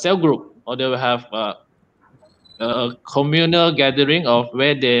have a cell group, or they will have a communal gathering of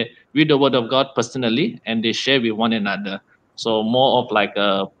where they read the Word of God personally and they share with one another. So more of like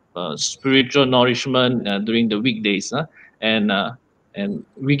a spiritual nourishment during the weekdays, and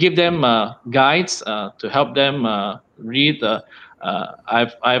we give them guides to help them read.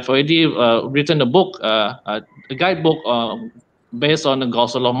 I've already written a book, a guidebook based on the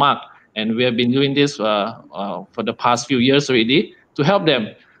Gospel of Mark, and we have been doing this for the past few years already to help them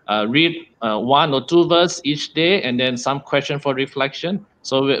read 1 or 2 verses each day, and then some question for reflection.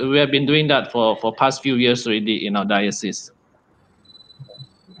 So we have been doing that for past few years already in our diocese.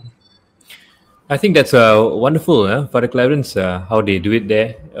 I think that's wonderful, Father Clarence, how they do it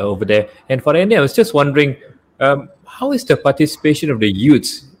there, over there. And for Andy, I was just wondering, how is the participation of the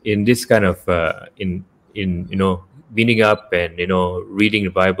youths in this kind of in meeting up and reading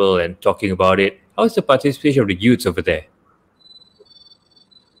the Bible and talking about it? How is the participation of the youths over there?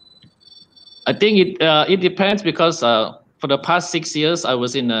 I think it depends, because for the past 6 years I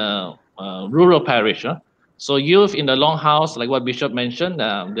was in a rural parish. So youth in the longhouse, like what Bishop mentioned,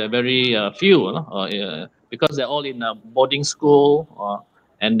 they're very few, because they're all in a boarding school,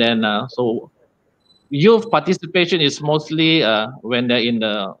 and then so youth participation is mostly when they're in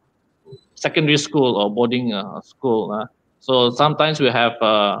the secondary school or boarding school. So sometimes we have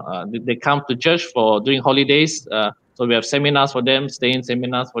they come to church for during holidays. So we have seminars for them, stay-in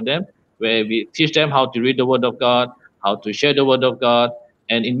seminars for them, where we teach them how to read the Word of God, how to share the Word of God.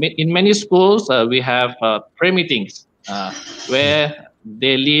 And in many schools, we have prayer meetings where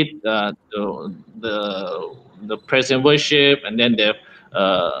they lead the praise and worship, and then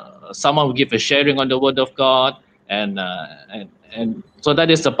someone will give a sharing on the Word of God, and so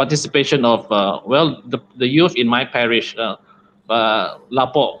that is the participation of the youth in my parish,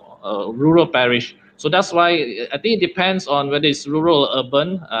 Lapo, rural parish. So that's why I think it depends on whether it's rural or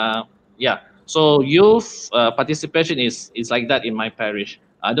urban. Yeah. So youth participation is like that in my parish.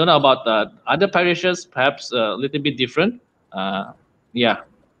 I don't know about other parishes, perhaps a little bit different. Yeah.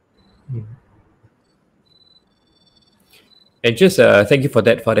 And just thank you for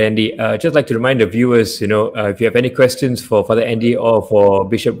that, Father Andy. Just like to remind the viewers, if you have any questions for Father Andy or for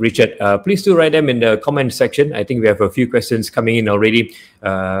Bishop Richard, please do write them in the comment section. I think we have a few questions coming in already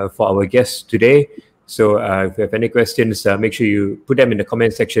for our guests today. So if you have any questions, make sure you put them in the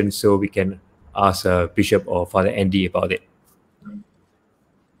comment section so we can ask Bishop or Father Andy about it.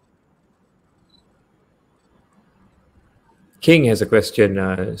 King has a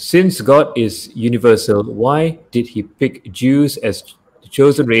question. Since God is universal, why did he pick Jews as the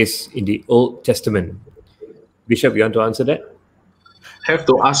chosen race in the Old Testament? Bishop, you want to answer that? Have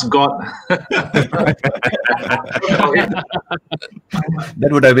to ask God. That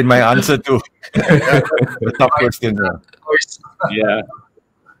would have been my answer to the tough question. Yeah.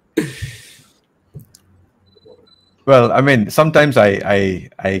 Well, I mean, sometimes I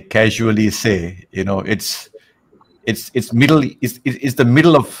casually say, it's middle. It's the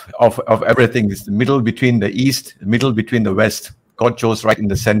middle of everything. It's the middle between the East, the middle between the West. God chose right in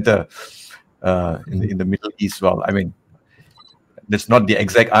the center, in the Middle East. Well, I mean, that's not the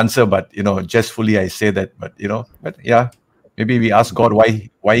exact answer, but justfully I say that. But but yeah, maybe we ask God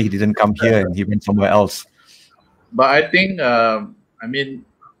why he didn't come here and he went somewhere else. But I think, I mean,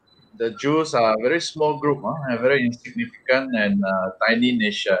 the Jews are a very small group, a very insignificant and tiny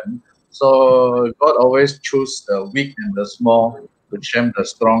nation. So God always choose the weak and the small to shame the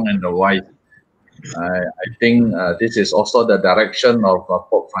strong and the wise. I think this is also the direction of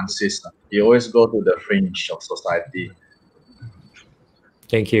Pope Francis. He always go to the fringe of society.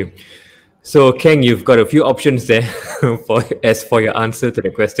 Thank you. So, Keng, you've got a few options there for your answer to the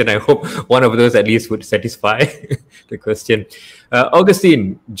question. I hope one of those at least would satisfy the question.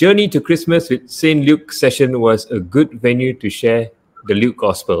 Augustine, Journey to Christmas with St. Luke session was a good venue to share the Luke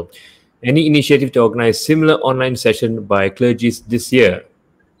Gospel. Any initiative to organize similar online session by clergies this year?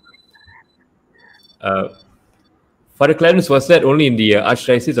 Father Clarence, was that only in the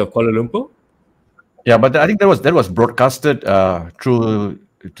Archdiocese of Kuala Lumpur? Yeah, but I think that was broadcasted through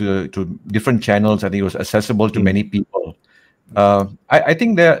to different channels. I think it was accessible to many people. I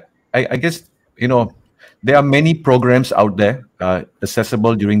think I guess there are many programs out there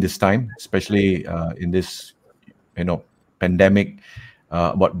accessible during this time, especially in this pandemic,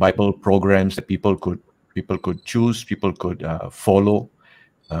 about Bible programs that people could choose, people could follow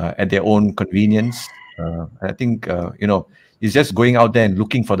at their own convenience. I think it's just going out there and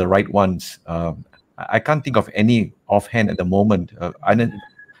looking for the right ones. I can't think of any offhand at the moment.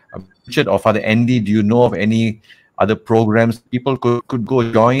 Richard or Father Andy, do you know of any other programs people could go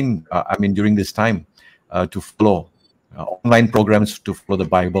join? I mean, during this time to follow online programs to follow the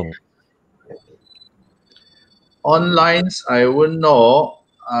Bible. Online, I wouldn't know.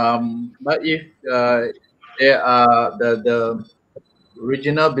 But if there are the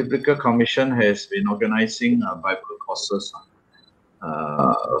Regional Biblical Commission has been organizing Bible courses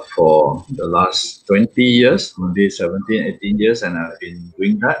for the last 20 years, maybe 17, 18 years, and I've been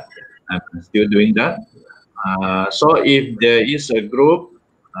doing that. I'm still doing that. So if there is a group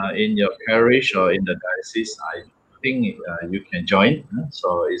in your parish or in the diocese, I think you can join.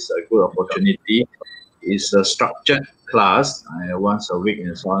 So it's a good opportunity. It's a structured class once a week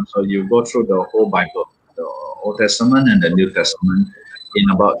and so on. So you go through the whole Bible, the Old Testament and the New Testament, in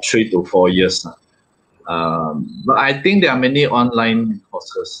about 3 to 4 years. But I think there are many online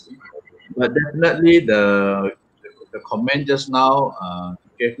courses. But definitely the comment just now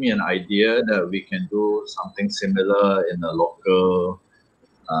gave me an idea that we can do something similar in a local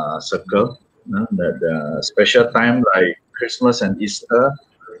circle. That special time like Christmas and Easter,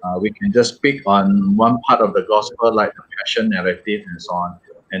 we can just pick on one part of the gospel, like the passion narrative and so on,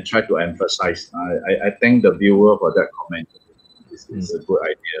 and try to emphasize. I thank the viewer for that comment. It's a good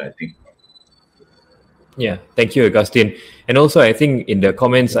idea, I think. Yeah, thank you, Augustine. And also, I think in the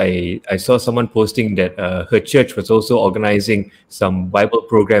comments, I saw someone posting that her church was also organizing some Bible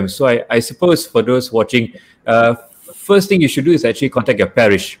programs. So I suppose for those watching, first thing you should do is actually contact your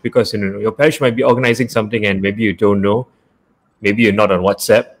parish, because your parish might be organizing something and maybe you don't know. Maybe you're not on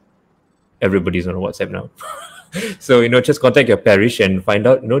WhatsApp. Everybody's on WhatsApp now. So, just contact your parish and find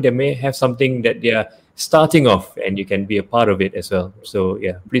out, they may have something that they are starting off and you can be a part of it as well. So,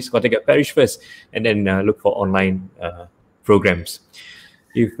 yeah, please contact your parish first and then look for online programs.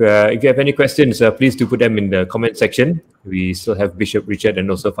 If you have any questions, please do put them in the comment section. We still have Bishop Richard and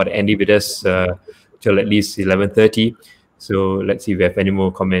also Father Andy with us till at least 11:30. So let's see if we have any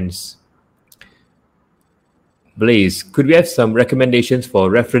more comments. Blaze, could we have some recommendations for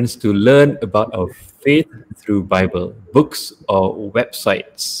reference to learn about our faith through Bible, books or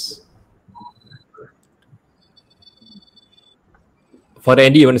websites? Father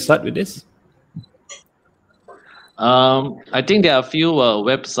Andy, you want to start with this? I think there are a few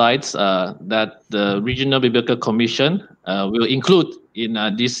websites that the Regional Biblical Commission will include in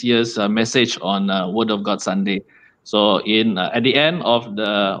this year's message on Word of God Sunday. So at the end of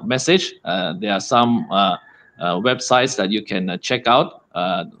the message, there are some websites that you can check out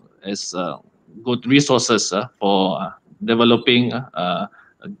as good resources for developing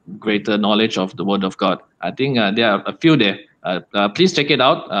greater knowledge of the Word of God. I think there are a few there. Please check it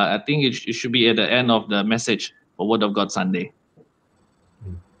out. I think it should be at the end of the message for Word of God Sunday.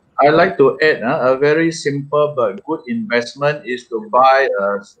 I'd like to add a very simple but good investment is to buy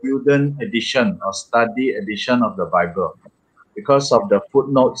a student edition or study edition of the Bible because of the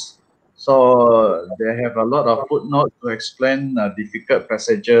footnotes. So they have a lot of footnotes to explain difficult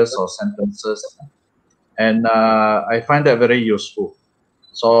passages or sentences. And I find that very useful.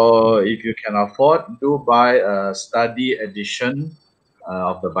 So if you can afford, do buy a study edition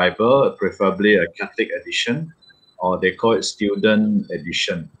of the Bible, preferably a Catholic edition, or they call it student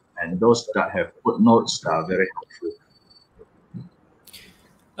edition. And those that have footnotes are very helpful.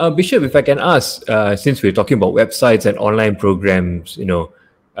 Bishop, if I can ask, since we're talking about websites and online programs,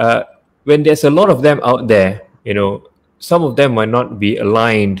 when there's a lot of them out there, some of them might not be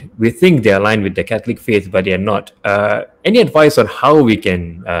aligned. We think they're aligned with the Catholic faith, but they're not. Any advice on how we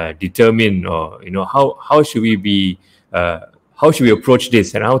can determine, or how should we be, how should we approach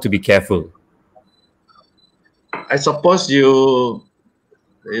this, and how to be careful? I suppose you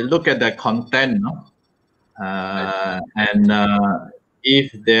look at the content, no? And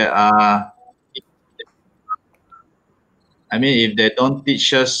if there are, if they don't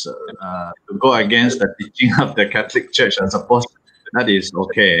teach us to go against the teaching of the Catholic Church, I suppose that is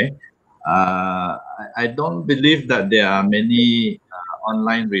okay. I don't believe that there are many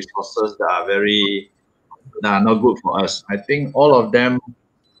online resources that are not good for us. I think all of them,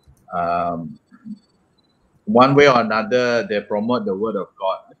 one way or another, they promote the Word of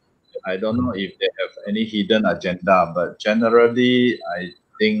God. I don't know if they have any hidden agenda, but generally, I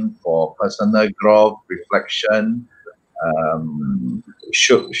think for personal growth, reflection,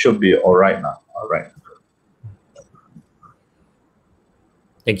 should be all right now. All right.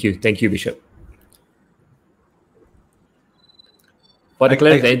 Thank you, Bishop. For the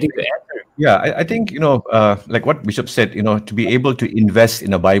class, anything to add? Yeah, I think like what Bishop said, to be able to invest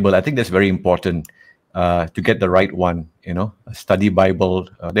in a Bible, I think that's very important. To get the right one, a study Bible.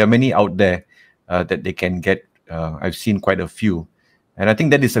 There are many out there that they can get. I've seen quite a few, and I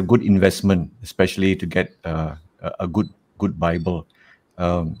think that is a good investment, especially to get a good Bible.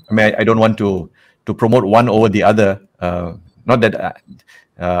 I don't want to promote one over the other. Not that,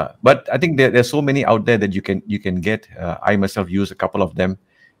 but I think there's so many out there that you can get. I myself use a couple of them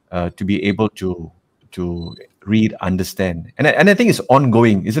to be able to read, understand, and I think it's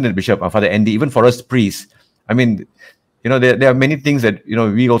ongoing, isn't it, Bishop? Father Andy, even for us priests, there are many things that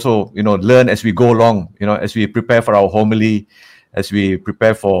we also learn as we go along. As we prepare for our homily, as we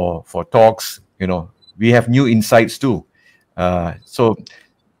prepare for talks, we have new insights too. So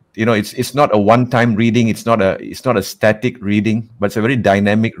it's not a one-time reading. It's not a static reading, but it's a very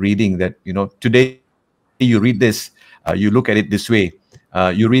dynamic reading. That today you read this, you look at it this way.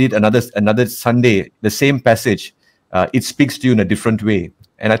 You read it another Sunday, the same passage, it speaks to you in a different way.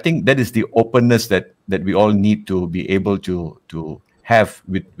 And I think that is the openness that we all need to be able to have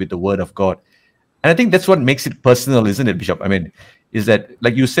with the Word of God. And I think that's what makes it personal, isn't it, Bishop? Is that,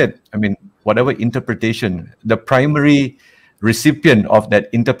 like you said, whatever interpretation, the primary recipient of that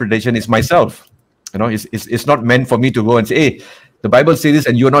interpretation is myself. It's not meant for me to go and say, hey, the Bible says this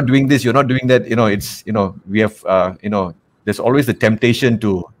and you're not doing this, you're not doing that. We have, there's always the temptation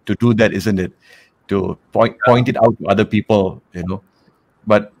to do that, isn't it? To point it out to other people,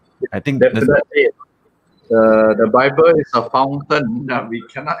 But I think definitely the Bible is a fountain that we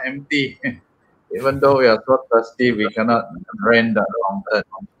cannot empty. Even though we are so thirsty, we cannot drain the fountain.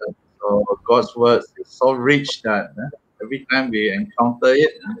 So So God's word is so rich that every time we encounter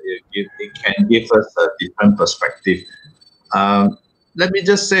it, it can give us a different perspective. Let me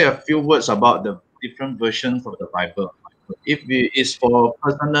just say a few words about the different versions of the Bible. If it's for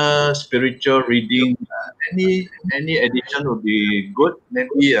personal spiritual reading, any edition would be good.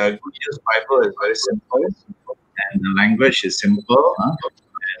 Maybe a Good News Bible is very simple, and the language is simple,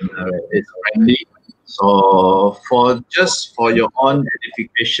 and it's friendly. So for your own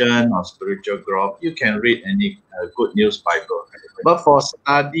edification or spiritual growth, you can read any Good News Bible. But for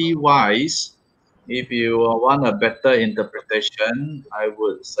study wise, if you want a better interpretation, I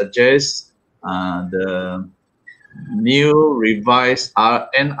would suggest the New Revised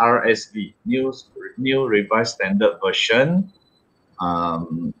NRSV, New Revised Standard Version,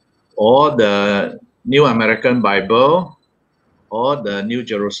 or the New American Bible, or the New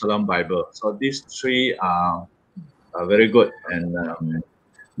Jerusalem Bible. So these three are very good, and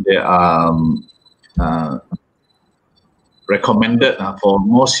they are recommended for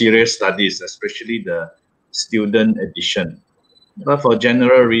more serious studies, especially the student edition. But for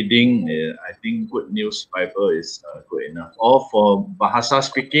general reading, I think Good News Bible is good enough. Or for Bahasa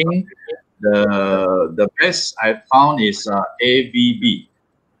speaking, the best I found is AVB,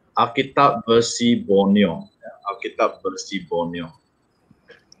 Alkitab Versi Borneo. Alkitab Versi Borneo.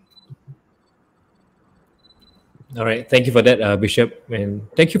 All right, thank you for that, Bishop, and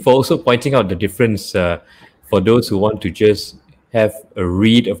thank you for also pointing out the difference for those who want to just have a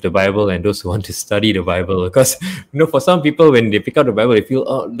read of the Bible and those who want to study the Bible. Because for some people, when they pick up the Bible, they feel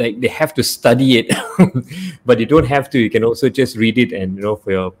like they have to study it, but you don't have to. You can also just read it and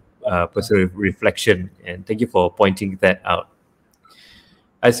for your personal reflection. And thank you for pointing that out.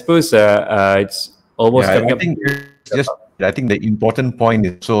 I suppose it's almost coming up. I think the important point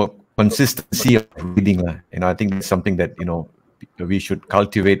is consistency of reading. I think it's something that we should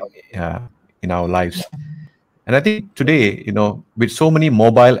cultivate in our lives. And I think today, with so many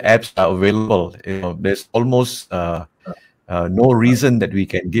mobile apps are available, there's almost no reason that we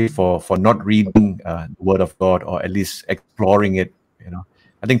can give for not reading the Word of God, or at least exploring it.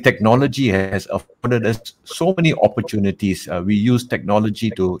 I think technology has afforded us so many opportunities. We use technology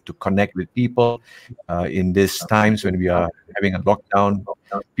to connect with people in these times when we are having a lockdown.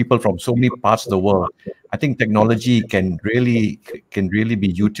 People from so many parts of the world. I think technology can really be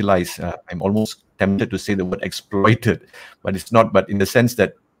utilized. I'm almost tempted to say the word exploited, but it's not. But in the sense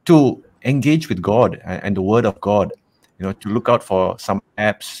that to engage with God and the Word of God, to look out for some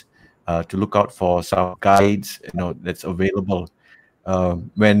apps, to look out for some guides, that's available.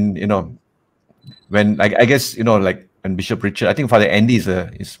 When I guess like when Bishop Richard, I think Father Andy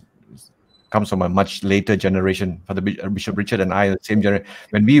comes from a much later generation. Father Bishop Richard and I are the same generation.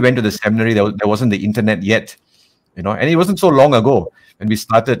 When we went to the seminary, there wasn't the internet yet, and it wasn't so long ago when we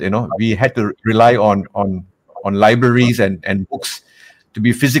started. We had to rely on libraries and books to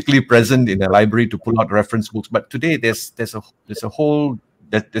be physically present in a library to pull out reference books. But today there's a whole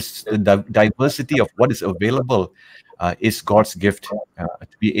the diversity of what is available. Is God's gift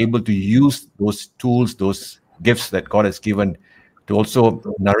to be able to use those tools, those gifts that God has given to also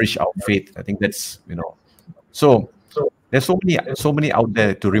nourish our faith. I think that's so there's so many out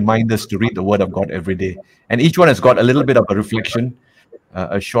there to remind us to read the Word of God every day, and each one has got a little bit of a reflection,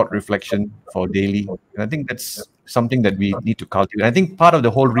 a short reflection for daily. And I think that's something that we need to cultivate. I think part of the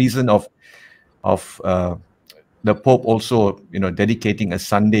whole reason of the Pope also dedicating a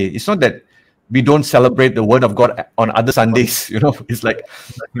Sunday, it's not that we don't celebrate the Word of God on other Sundays. It's like,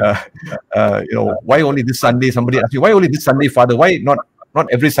 why only this Sunday? Somebody asked me, why only this Sunday, Father? Why not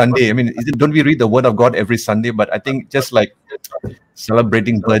every Sunday? I mean, don't we read the Word of God every Sunday? But I think just like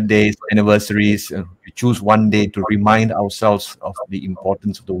celebrating birthdays, anniversaries, we choose one day to remind ourselves of the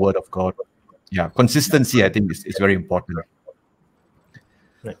importance of the Word of God. Yeah, consistency, I think, is very important.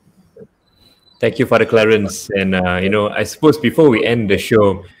 Right. Thank you, Father Clarence. And, I suppose before we end the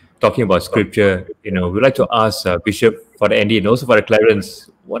show, talking about scripture, we'd like to ask Bishop, Father Andy, and also Father Clarence,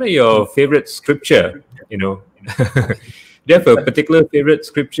 what are your favorite scripture? Do you have a particular favorite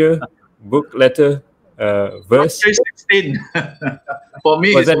scripture, book, letter, verse? 16. For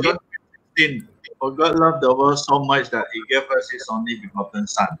me, it's John 16. For God loved the world so much that He gave us His only begotten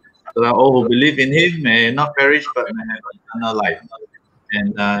Son, so that all who believe in Him may not perish but may have eternal life.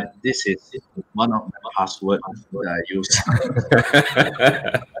 And this is one of my passwords that I use.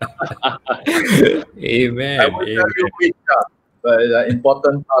 Amen. I will tell you which, but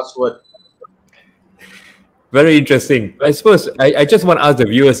important password. Very interesting. I suppose I just want to ask the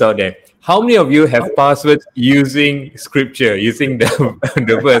viewers out there, how many of you have passwords using scripture, using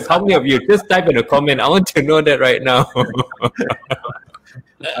the verse? How many of you? Just type in a comment. I want to know that right now.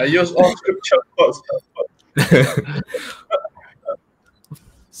 I use all scripture quotes.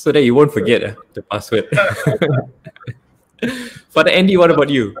 So that you won't forget the password. Father Andy, what about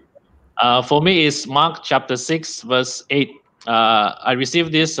you? For me, it's Mark chapter 6, verse 8. I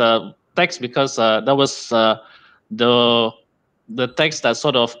received this text because that was the text that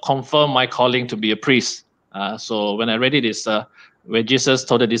sort of confirmed my calling to be a priest. So when I read it, it's where Jesus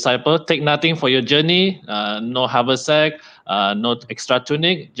told the disciple, take nothing for your journey, no haversack, no extra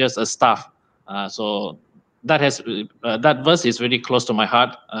tunic, just a staff. So that verse is really close to my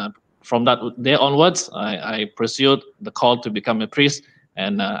heart. From that day onwards, I pursued the call to become a priest,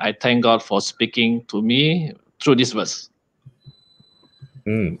 and I thank God for speaking to me through this verse.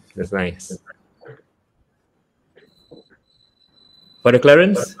 That's nice. Father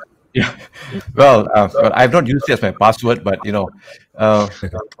Clarence? Yeah. Well, I've not used it as my password, but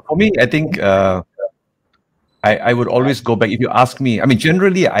for me, I think I would always go back. If you ask me, I mean,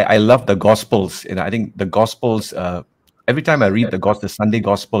 generally, I love the Gospels. I think the Gospels. Every time I read the Sunday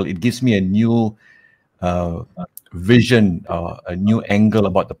Gospel, it gives me a new vision, a new angle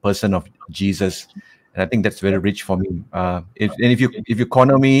about the person of Jesus, and I think that's very rich for me. If you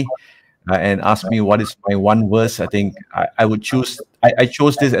corner me and ask me what is my one verse, I think I would choose. I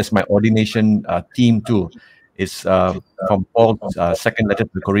chose this as my ordination theme too. It's from Paul's second letter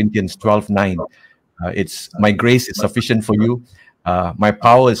to the Corinthians 12:9. It's my grace is sufficient for you. My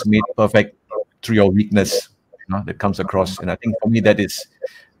power is made perfect through your weakness. That comes across, and I think for me that is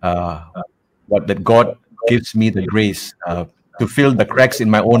that God gives me the grace to fill the cracks in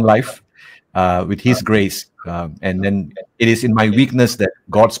my own life with His grace, and then it is in my weakness that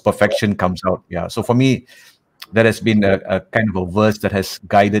God's perfection comes out. Yeah. So for me, that has been a kind of a verse that has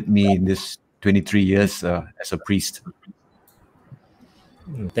guided me in this 23 years as a priest.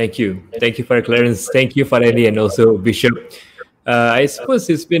 Thank you, Father Clarence. Thank you, Father Andy, and also Bishop. I suppose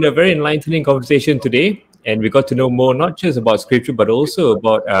it's been a very enlightening conversation today, and we got to know more not just about Scripture, but also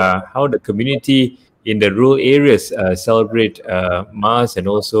about how the community in the rural areas celebrate Mass, and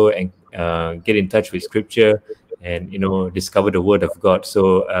also get in touch with Scripture, and discover the Word of God.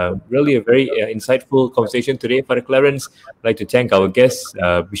 So really a very insightful conversation today, Father Clarence. I'd like to thank our guests,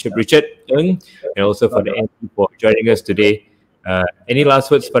 Bishop Richard Ng, and also Father Andy for joining us today. Any last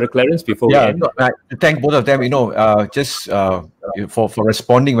words, Father Clarence, before we end? Thank both of them. Just for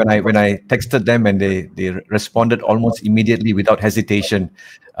responding when I texted them, and they responded almost immediately without hesitation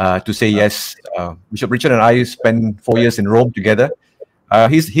to say yes. Bishop Richard and I spent 4 years in Rome together.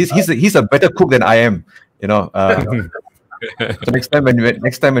 He's a better cook than I am. So next time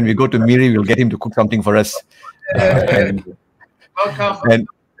when we go to Miri, we'll get him to cook something for us. Welcome.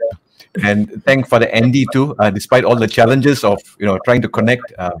 And thank Father Andy too, despite all the challenges of trying to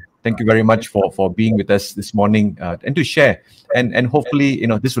connect. Thank you very much for being with us this morning and to share. And hopefully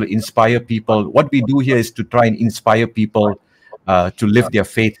this will inspire people. What we do here is to try and inspire people to live their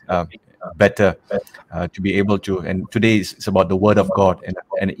faith better, to be able to. And today is about the Word of God and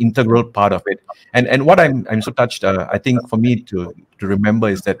an integral part of it. And what I'm so touched. I think for me to remember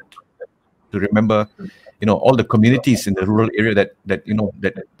is that all the communities in the rural area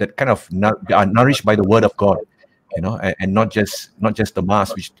that kind of are nourished by the Word of God, and not just the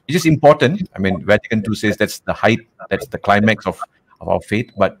Mass, which is important. I mean, Vatican II says that's the height, that's the climax of our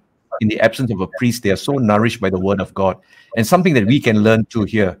faith. But in the absence of a priest, they are so nourished by the Word of God, and something that we can learn too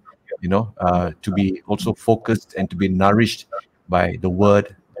here, to be also focused and to be nourished by the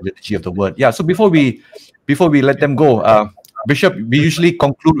Word, the liturgy of the Word. Yeah. So before we let them go, Bishop, we usually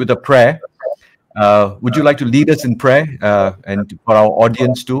conclude with a prayer. Would you like to lead us in prayer and for our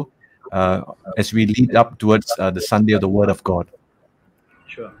audience too, as we lead up towards the Sunday of the Word of God?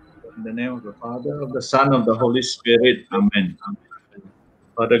 Sure. In the name of the Father, of the Son, of the Holy Spirit. Amen.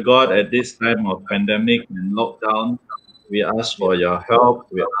 Father God, at this time of pandemic and lockdown, we ask for your help.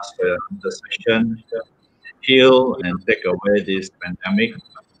 We ask for your intercession. Heal and take away this pandemic,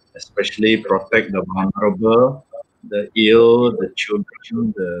 especially protect the vulnerable, the ill, the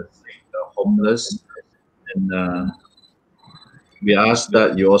children, the homeless, and we ask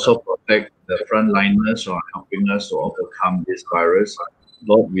that you also protect the frontliners who are helping us to overcome this virus.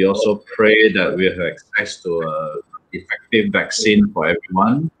 Lord, we also pray that we have access to an effective vaccine for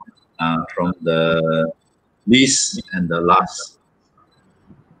everyone, from the least and the last.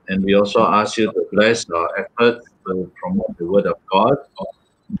 And we also ask you to bless our efforts to promote the Word of God.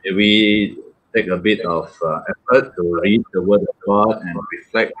 May we take a bit of effort to read the Word of God and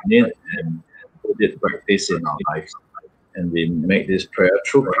reflect on it and put it practice in our lives. And we make this prayer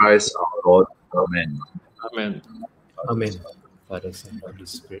through Christ our Lord. Amen. Amen. Amen. Father, Son, Holy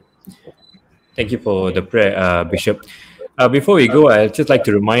Spirit. Thank you for the prayer, Bishop. Before we go, I'd just like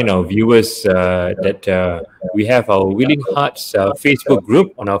to remind our viewers that we have our Willing Hearts Facebook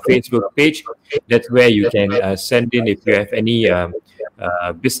group on our Facebook page. That's where you can send in if you have any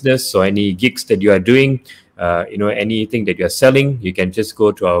business or any gigs that you are doing, anything that you are selling. You can just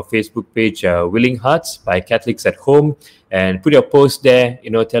go to our Facebook page, Willing Hearts by Catholics at Home, and put your post there.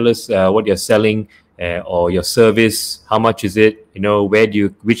 Tell us what you're selling or your service. How much is it?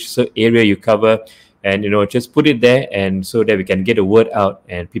 Which area you cover. And just put it there, and so that we can get the word out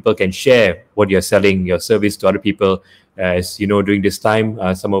and people can share what you're selling, your service, to other people. As during this time,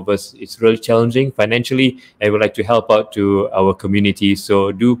 some of us, it's really challenging financially, and we'd like to help out to our community.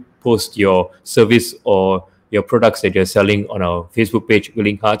 So do post your service or your products that you're selling on our Facebook page,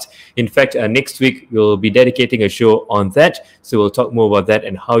 Willing Hearts. In fact, next week we'll be dedicating a show on that, so we'll talk more about that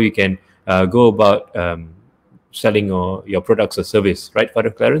and how you can go about selling your products or service, right, Father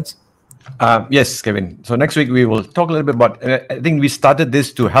Clarence? Yes, Kevin. So next week we will talk a little bit about, I think we started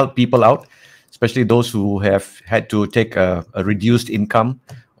this to help people out, especially those who have had to take a reduced income,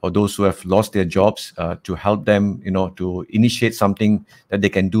 or those who have lost their jobs, to help them, to initiate something that they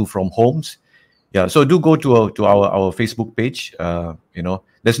can do from homes. Yeah, so do go to our Facebook page.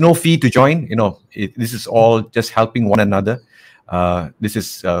 There's no fee to join. This is all just helping one another. This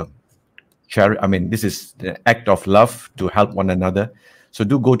is this is the act of love to help one another. So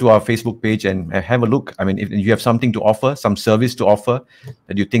do go to our Facebook page and have a look. If you have something to offer, some service to offer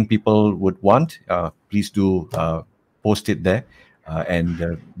that you think people would want, please do post it there,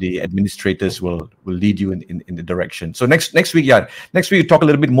 and the administrators will lead you in the direction. So next week, next week we'll talk a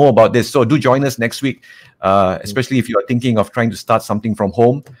little bit more about this. So do join us next week, especially if you are thinking of trying to start something from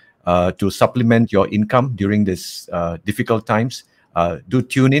home to supplement your income during this difficult times. Do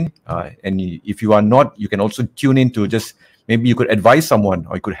tune in, and if you are not, you can also tune in to just. Maybe you could advise someone,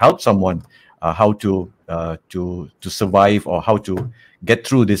 or you could help someone how to survive, or how to get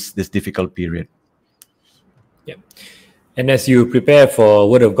through this difficult period. Yeah. And as you prepare for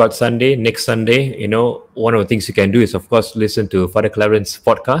Word of God Sunday, next Sunday, one of the things you can do is, of course, listen to Father Clarence's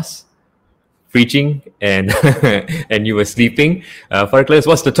podcast, preaching, and and you were sleeping. Father Clarence,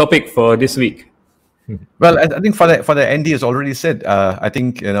 what's the topic for this week? Well, I think Father Andy has already said. I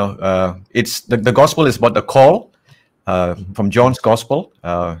think it's the gospel is about the call. From John's Gospel,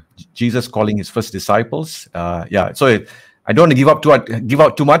 Jesus calling his first disciples. So I don't want to give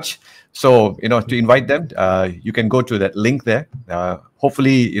out too much. So to invite them, you can go to that link there.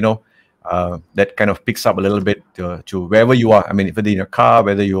 Hopefully, that kind of picks up a little bit to wherever you are. Whether in your car,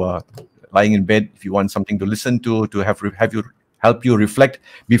 whether you are lying in bed, if you want something to listen to help you reflect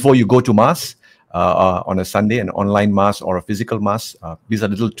before you go to Mass. On a Sunday, an online Mass or a physical Mass. These are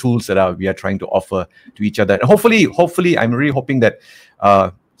little tools that we are trying to offer to each other. And hopefully, I'm really hoping that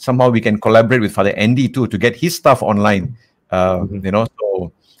somehow we can collaborate with Father Andy too, to get his stuff online.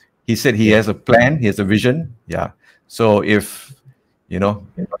 So he said he has a plan, he has a vision. Yeah. So if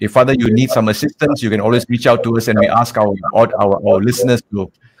Father, you need some assistance, you can always reach out to us, and we ask our listeners to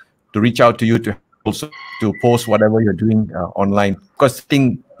reach out to you to also to post whatever you're doing online. Because I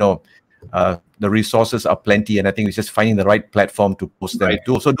think the resources are plenty, and I think it's just finding the right platform to post them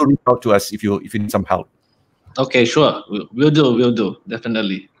to. So do reach out to us if you need some help. Okay, sure. We'll do.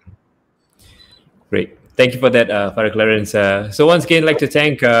 Definitely. Great. Thank you for that, Father Clarence. So once again, I'd like to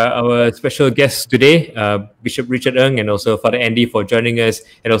thank our special guests today, Bishop Richard Ng, and also Father Andy for joining us.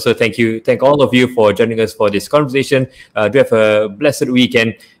 And also thank all of you for joining us for this conversation. Do have a blessed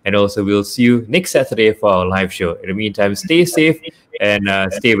weekend, and also we'll see you next Saturday for our live show. In the meantime, stay safe and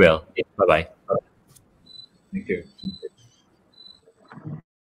stay well. Bye-bye. Thank you.